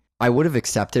movie. I would have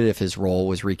accepted if his role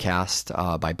was recast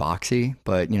by Boxy,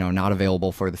 but, not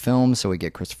available for the film, so we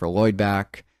get Christopher Lloyd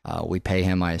back. We pay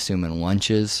him, I assume, in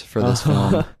lunches for this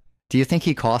film. Do you think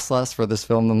he cost less for this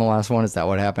film than the last one? Is that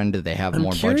what happened? Did they have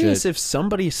more budget? I'm curious if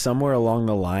somebody somewhere along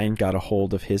the line got a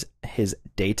hold of his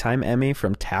daytime Emmy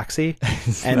from Taxi,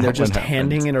 and they're just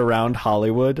handing it around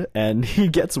Hollywood, and he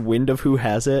gets wind of who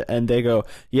has it, and they go,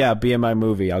 "Yeah, be in my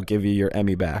movie. I'll give you your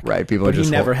Emmy back." Right? People, but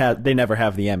they never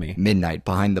have the Emmy. Midnight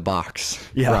behind the box,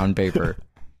 brown paper.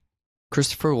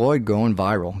 Christopher Lloyd going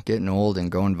viral, getting old and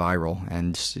going viral.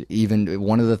 And even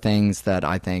one of the things that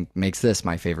I think makes this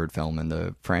my favorite film in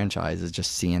the franchise is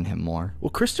just seeing him more. Well,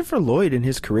 Christopher Lloyd in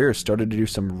his career started to do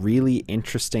some really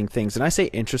interesting things. And I say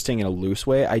interesting in a loose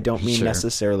way. I don't mean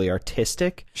necessarily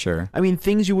artistic. Sure. I mean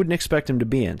things you wouldn't expect him to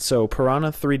be in. So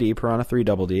Piranha 3D, Piranha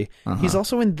 3DD. He's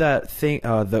also in that thing,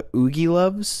 the Oogie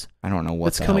Loves. I don't know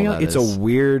what's coming out. It's a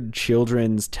weird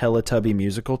children's Teletubby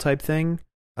musical type thing.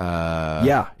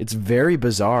 Yeah, it's very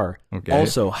bizarre. Okay.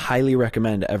 Also, highly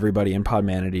recommend everybody in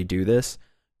Podmanity do this.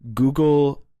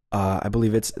 Google, I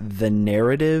believe it's The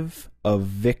Narrative of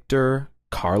Victor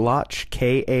Karloch,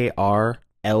 Karloch.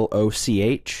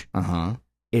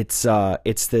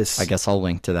 It's this. I guess I'll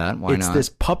link to that. Why not? It's this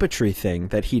puppetry thing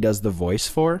that he does the voice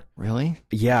for. Really?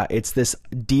 Yeah, it's this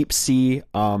deep sea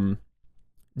kind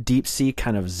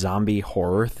of zombie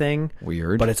horror thing.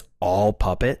 Weird. But it's all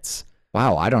puppets.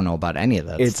 Wow, I don't know about any of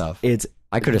that stuff.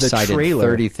 I could have cited trailer.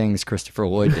 30 things Christopher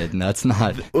Lloyd did, and that's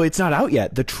not... Well, it's not out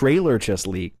yet. The trailer just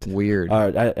leaked. Weird.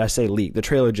 I say leaked. The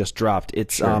trailer just dropped.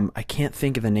 It's I can't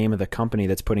think of the name of the company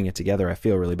that's putting it together. I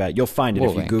feel really bad. You'll find it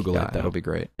if you Google it, though. It'll be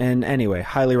great. And anyway,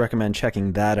 highly recommend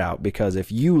checking that out, because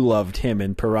if you loved him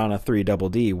in Piranha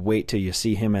 3DD, wait till you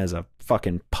see him as a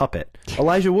fucking puppet.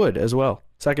 Elijah Wood as well.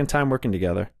 Second time working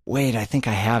together. Wait, I think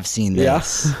I have seen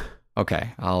this. Yeah.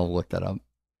 Okay, I'll look that up.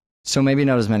 So maybe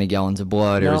not as many gallons of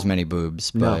blood or as many boobs,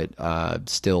 but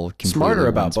still smarter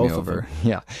about both of them.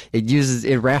 Yeah,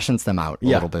 it rations them out a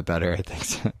little bit better.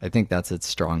 I think that's its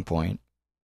strong point.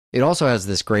 It also has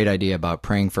this great idea about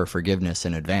praying for forgiveness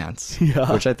in advance,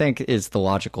 which I think is the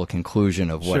logical conclusion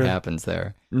of what happens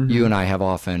there. You and I have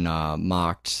often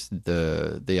mocked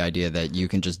the idea that you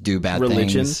can just do bad things.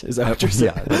 Religion? Is that what you're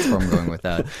saying? Yeah, that's where I'm going with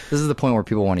that. This is the point where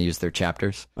people want to use their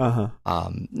chapters. No,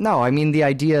 I mean the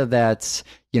idea that,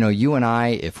 you and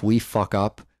I, if we fuck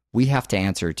up, we have to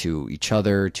answer to each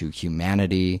other, to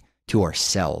humanity, to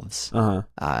ourselves.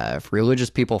 If religious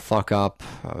people fuck up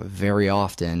very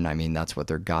often, I mean, that's what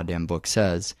their goddamn book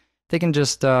says, they can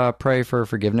just pray for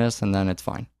forgiveness and then it's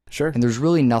fine. Sure. And there's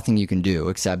really nothing you can do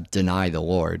except deny the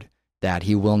Lord that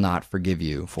he will not forgive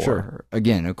you for,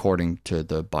 again, according to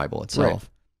the Bible itself. Right.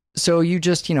 So you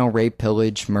just, rape,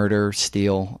 pillage, murder,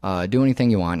 steal, do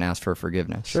anything you want and ask for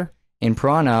forgiveness. Sure. In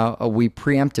Piranha, we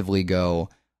preemptively go,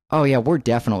 oh yeah, we're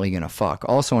definitely going to fuck.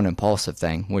 Also an impulsive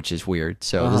thing, which is weird.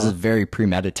 So this is very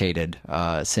premeditated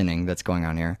sinning that's going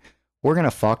on here. We're going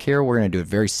to fuck here. We're going to do it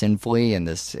very sinfully in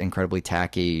this incredibly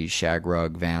tacky shag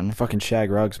rug van. Fucking shag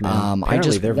rugs, man. I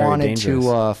just wanted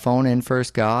to phone in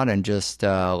first, God, and just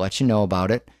let you know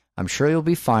about it. I'm sure you'll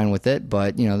be fine with it,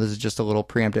 but, this is just a little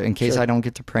preemptive in case I don't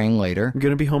get to praying later. I'm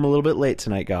going to be home a little bit late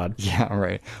tonight, God. Yeah,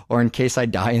 right. Or in case I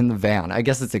die in the van. I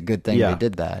guess it's a good thing they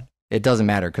did that. It doesn't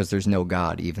matter because there's no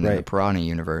God, even in the Piranha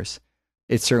universe.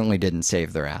 It certainly didn't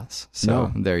save their ass.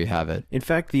 So there you have it. In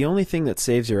fact, the only thing that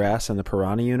saves your ass in the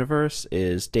Piranha universe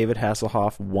is David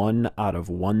Hasselhoff 1 out of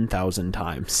 1,000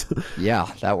 times.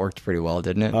 Yeah, that worked pretty well,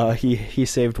 didn't it? He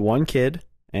saved one kid,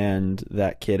 and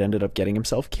that kid ended up getting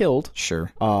himself killed.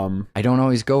 Sure. I don't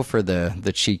always go for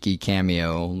the cheeky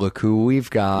cameo. Look who we've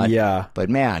got. Yeah. But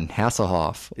man,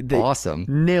 Hasselhoff, awesome.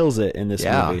 Nails it in this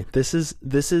movie. This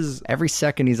is every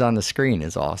second he's on the screen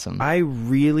is awesome. I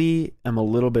really am a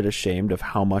little bit ashamed of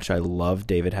how much I love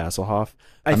David Hasselhoff.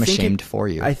 I'm ashamed for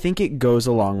you. I think it goes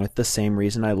along with the same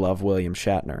reason I love William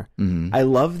Shatner. Mm-hmm. I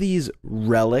love these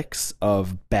relics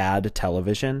of bad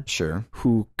television. Sure.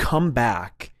 Who come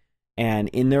back and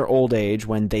in their old age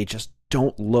when they just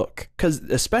don't look. Because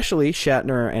especially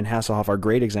Shatner and Hasselhoff are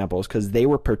great examples because they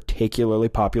were particularly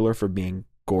popular for being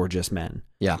gorgeous men.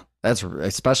 Yeah. That's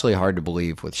especially hard to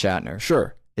believe with Shatner.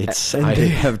 Sure. I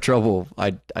have trouble.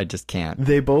 I just can't.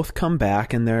 They both come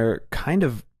back and they're kind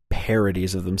of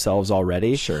parodies of themselves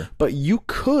already. Sure. But you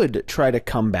could try to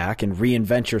come back and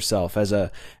reinvent yourself as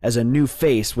a new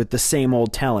face with the same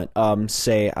old talent.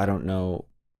 Say, I don't know,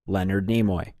 Leonard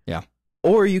Nimoy. Yeah.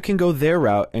 Or you can go their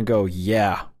route and go,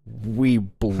 yeah, we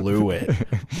blew it.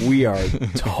 We are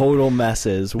total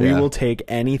messes. We will take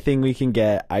anything we can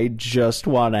get. I just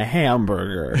want a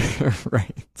hamburger.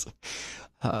 Right.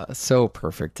 So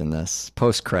perfect in this.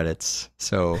 Post credits,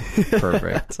 so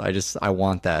perfect. I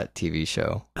want that TV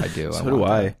show. I do. So do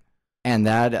I. And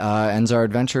that ends our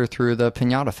adventure through the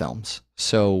Piranha films.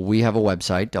 So we have a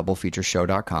website,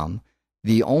 doublefeatureshow.com.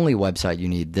 The only website you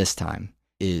need this time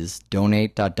is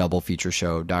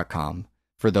donate.doublefeatureshow.com.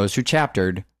 For those who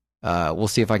chaptered, we'll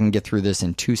see if I can get through this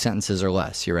in 2 sentences or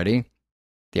less. You ready?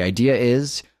 The idea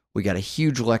is we got a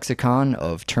huge lexicon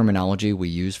of terminology we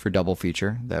use for double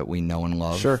feature that we know and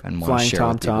love and want to share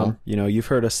with people. Tom. You know, you've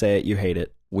heard us say it. You hate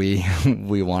it. We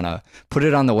want to put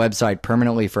it on the website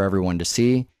permanently for everyone to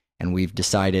see, and we've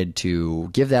decided to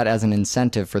give that as an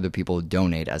incentive for the people who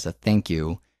donate as a thank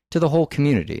you to the whole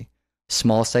community.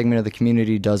 Small segment of the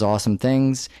community does awesome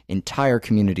things. Entire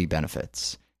community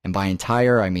benefits. And by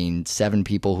entire, I mean 7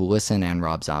 people who listen and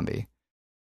Rob Zombie.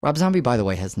 Rob Zombie, by the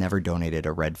way, has never donated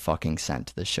a red fucking cent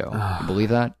to this show. You believe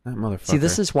that? That motherfucker. See,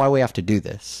 this is why we have to do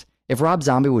this. If Rob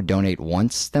Zombie would donate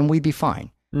once, then we'd be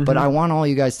fine. Mm-hmm. But I want all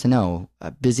you guys to know,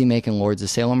 Busy Making Lords of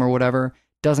Salem or whatever,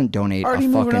 doesn't donate already a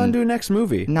fucking... moving on to a next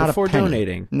movie before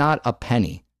donating. Not a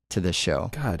penny to this show.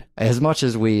 God. As much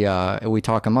as we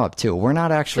talk him up, too. We're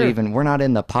not actually we're not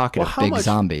in the pocket of Big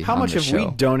Zombie. How much have we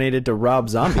donated to Rob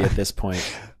Zombie at this point?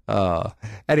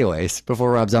 Anyways,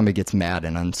 before Rob Zombie gets mad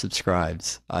and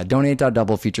unsubscribes,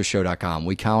 donate.doublefeatureshow.com.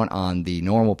 We count on the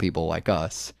normal people like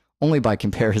us. Only by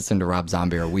comparison to Rob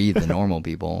Zombie are we the normal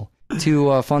people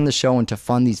to fund the show and to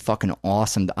fund these fucking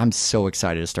awesome... I'm so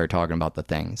excited to start talking about the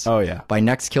things. Oh, yeah. By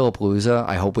next Killapalooza,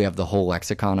 I hope we have the whole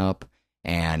lexicon up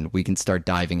and we can start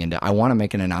diving into... I want to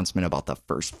make an announcement about the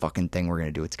first fucking thing we're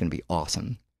going to do. It's going to be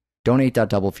awesome.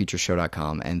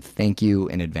 Donate.doublefeatureshow.com, and thank you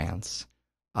in advance.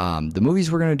 The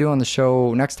movies we're going to do on the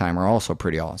show next time are also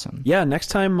pretty awesome. Yeah, next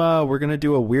time we're going to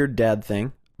do a weird dad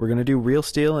thing. We're going to do Real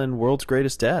Steel and World's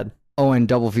Greatest Dad. Oh, and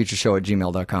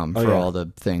doublefeatureshow@gmail.com for all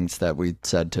the things that we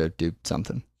said to do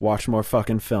something. Watch more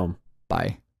fucking film.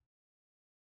 Bye.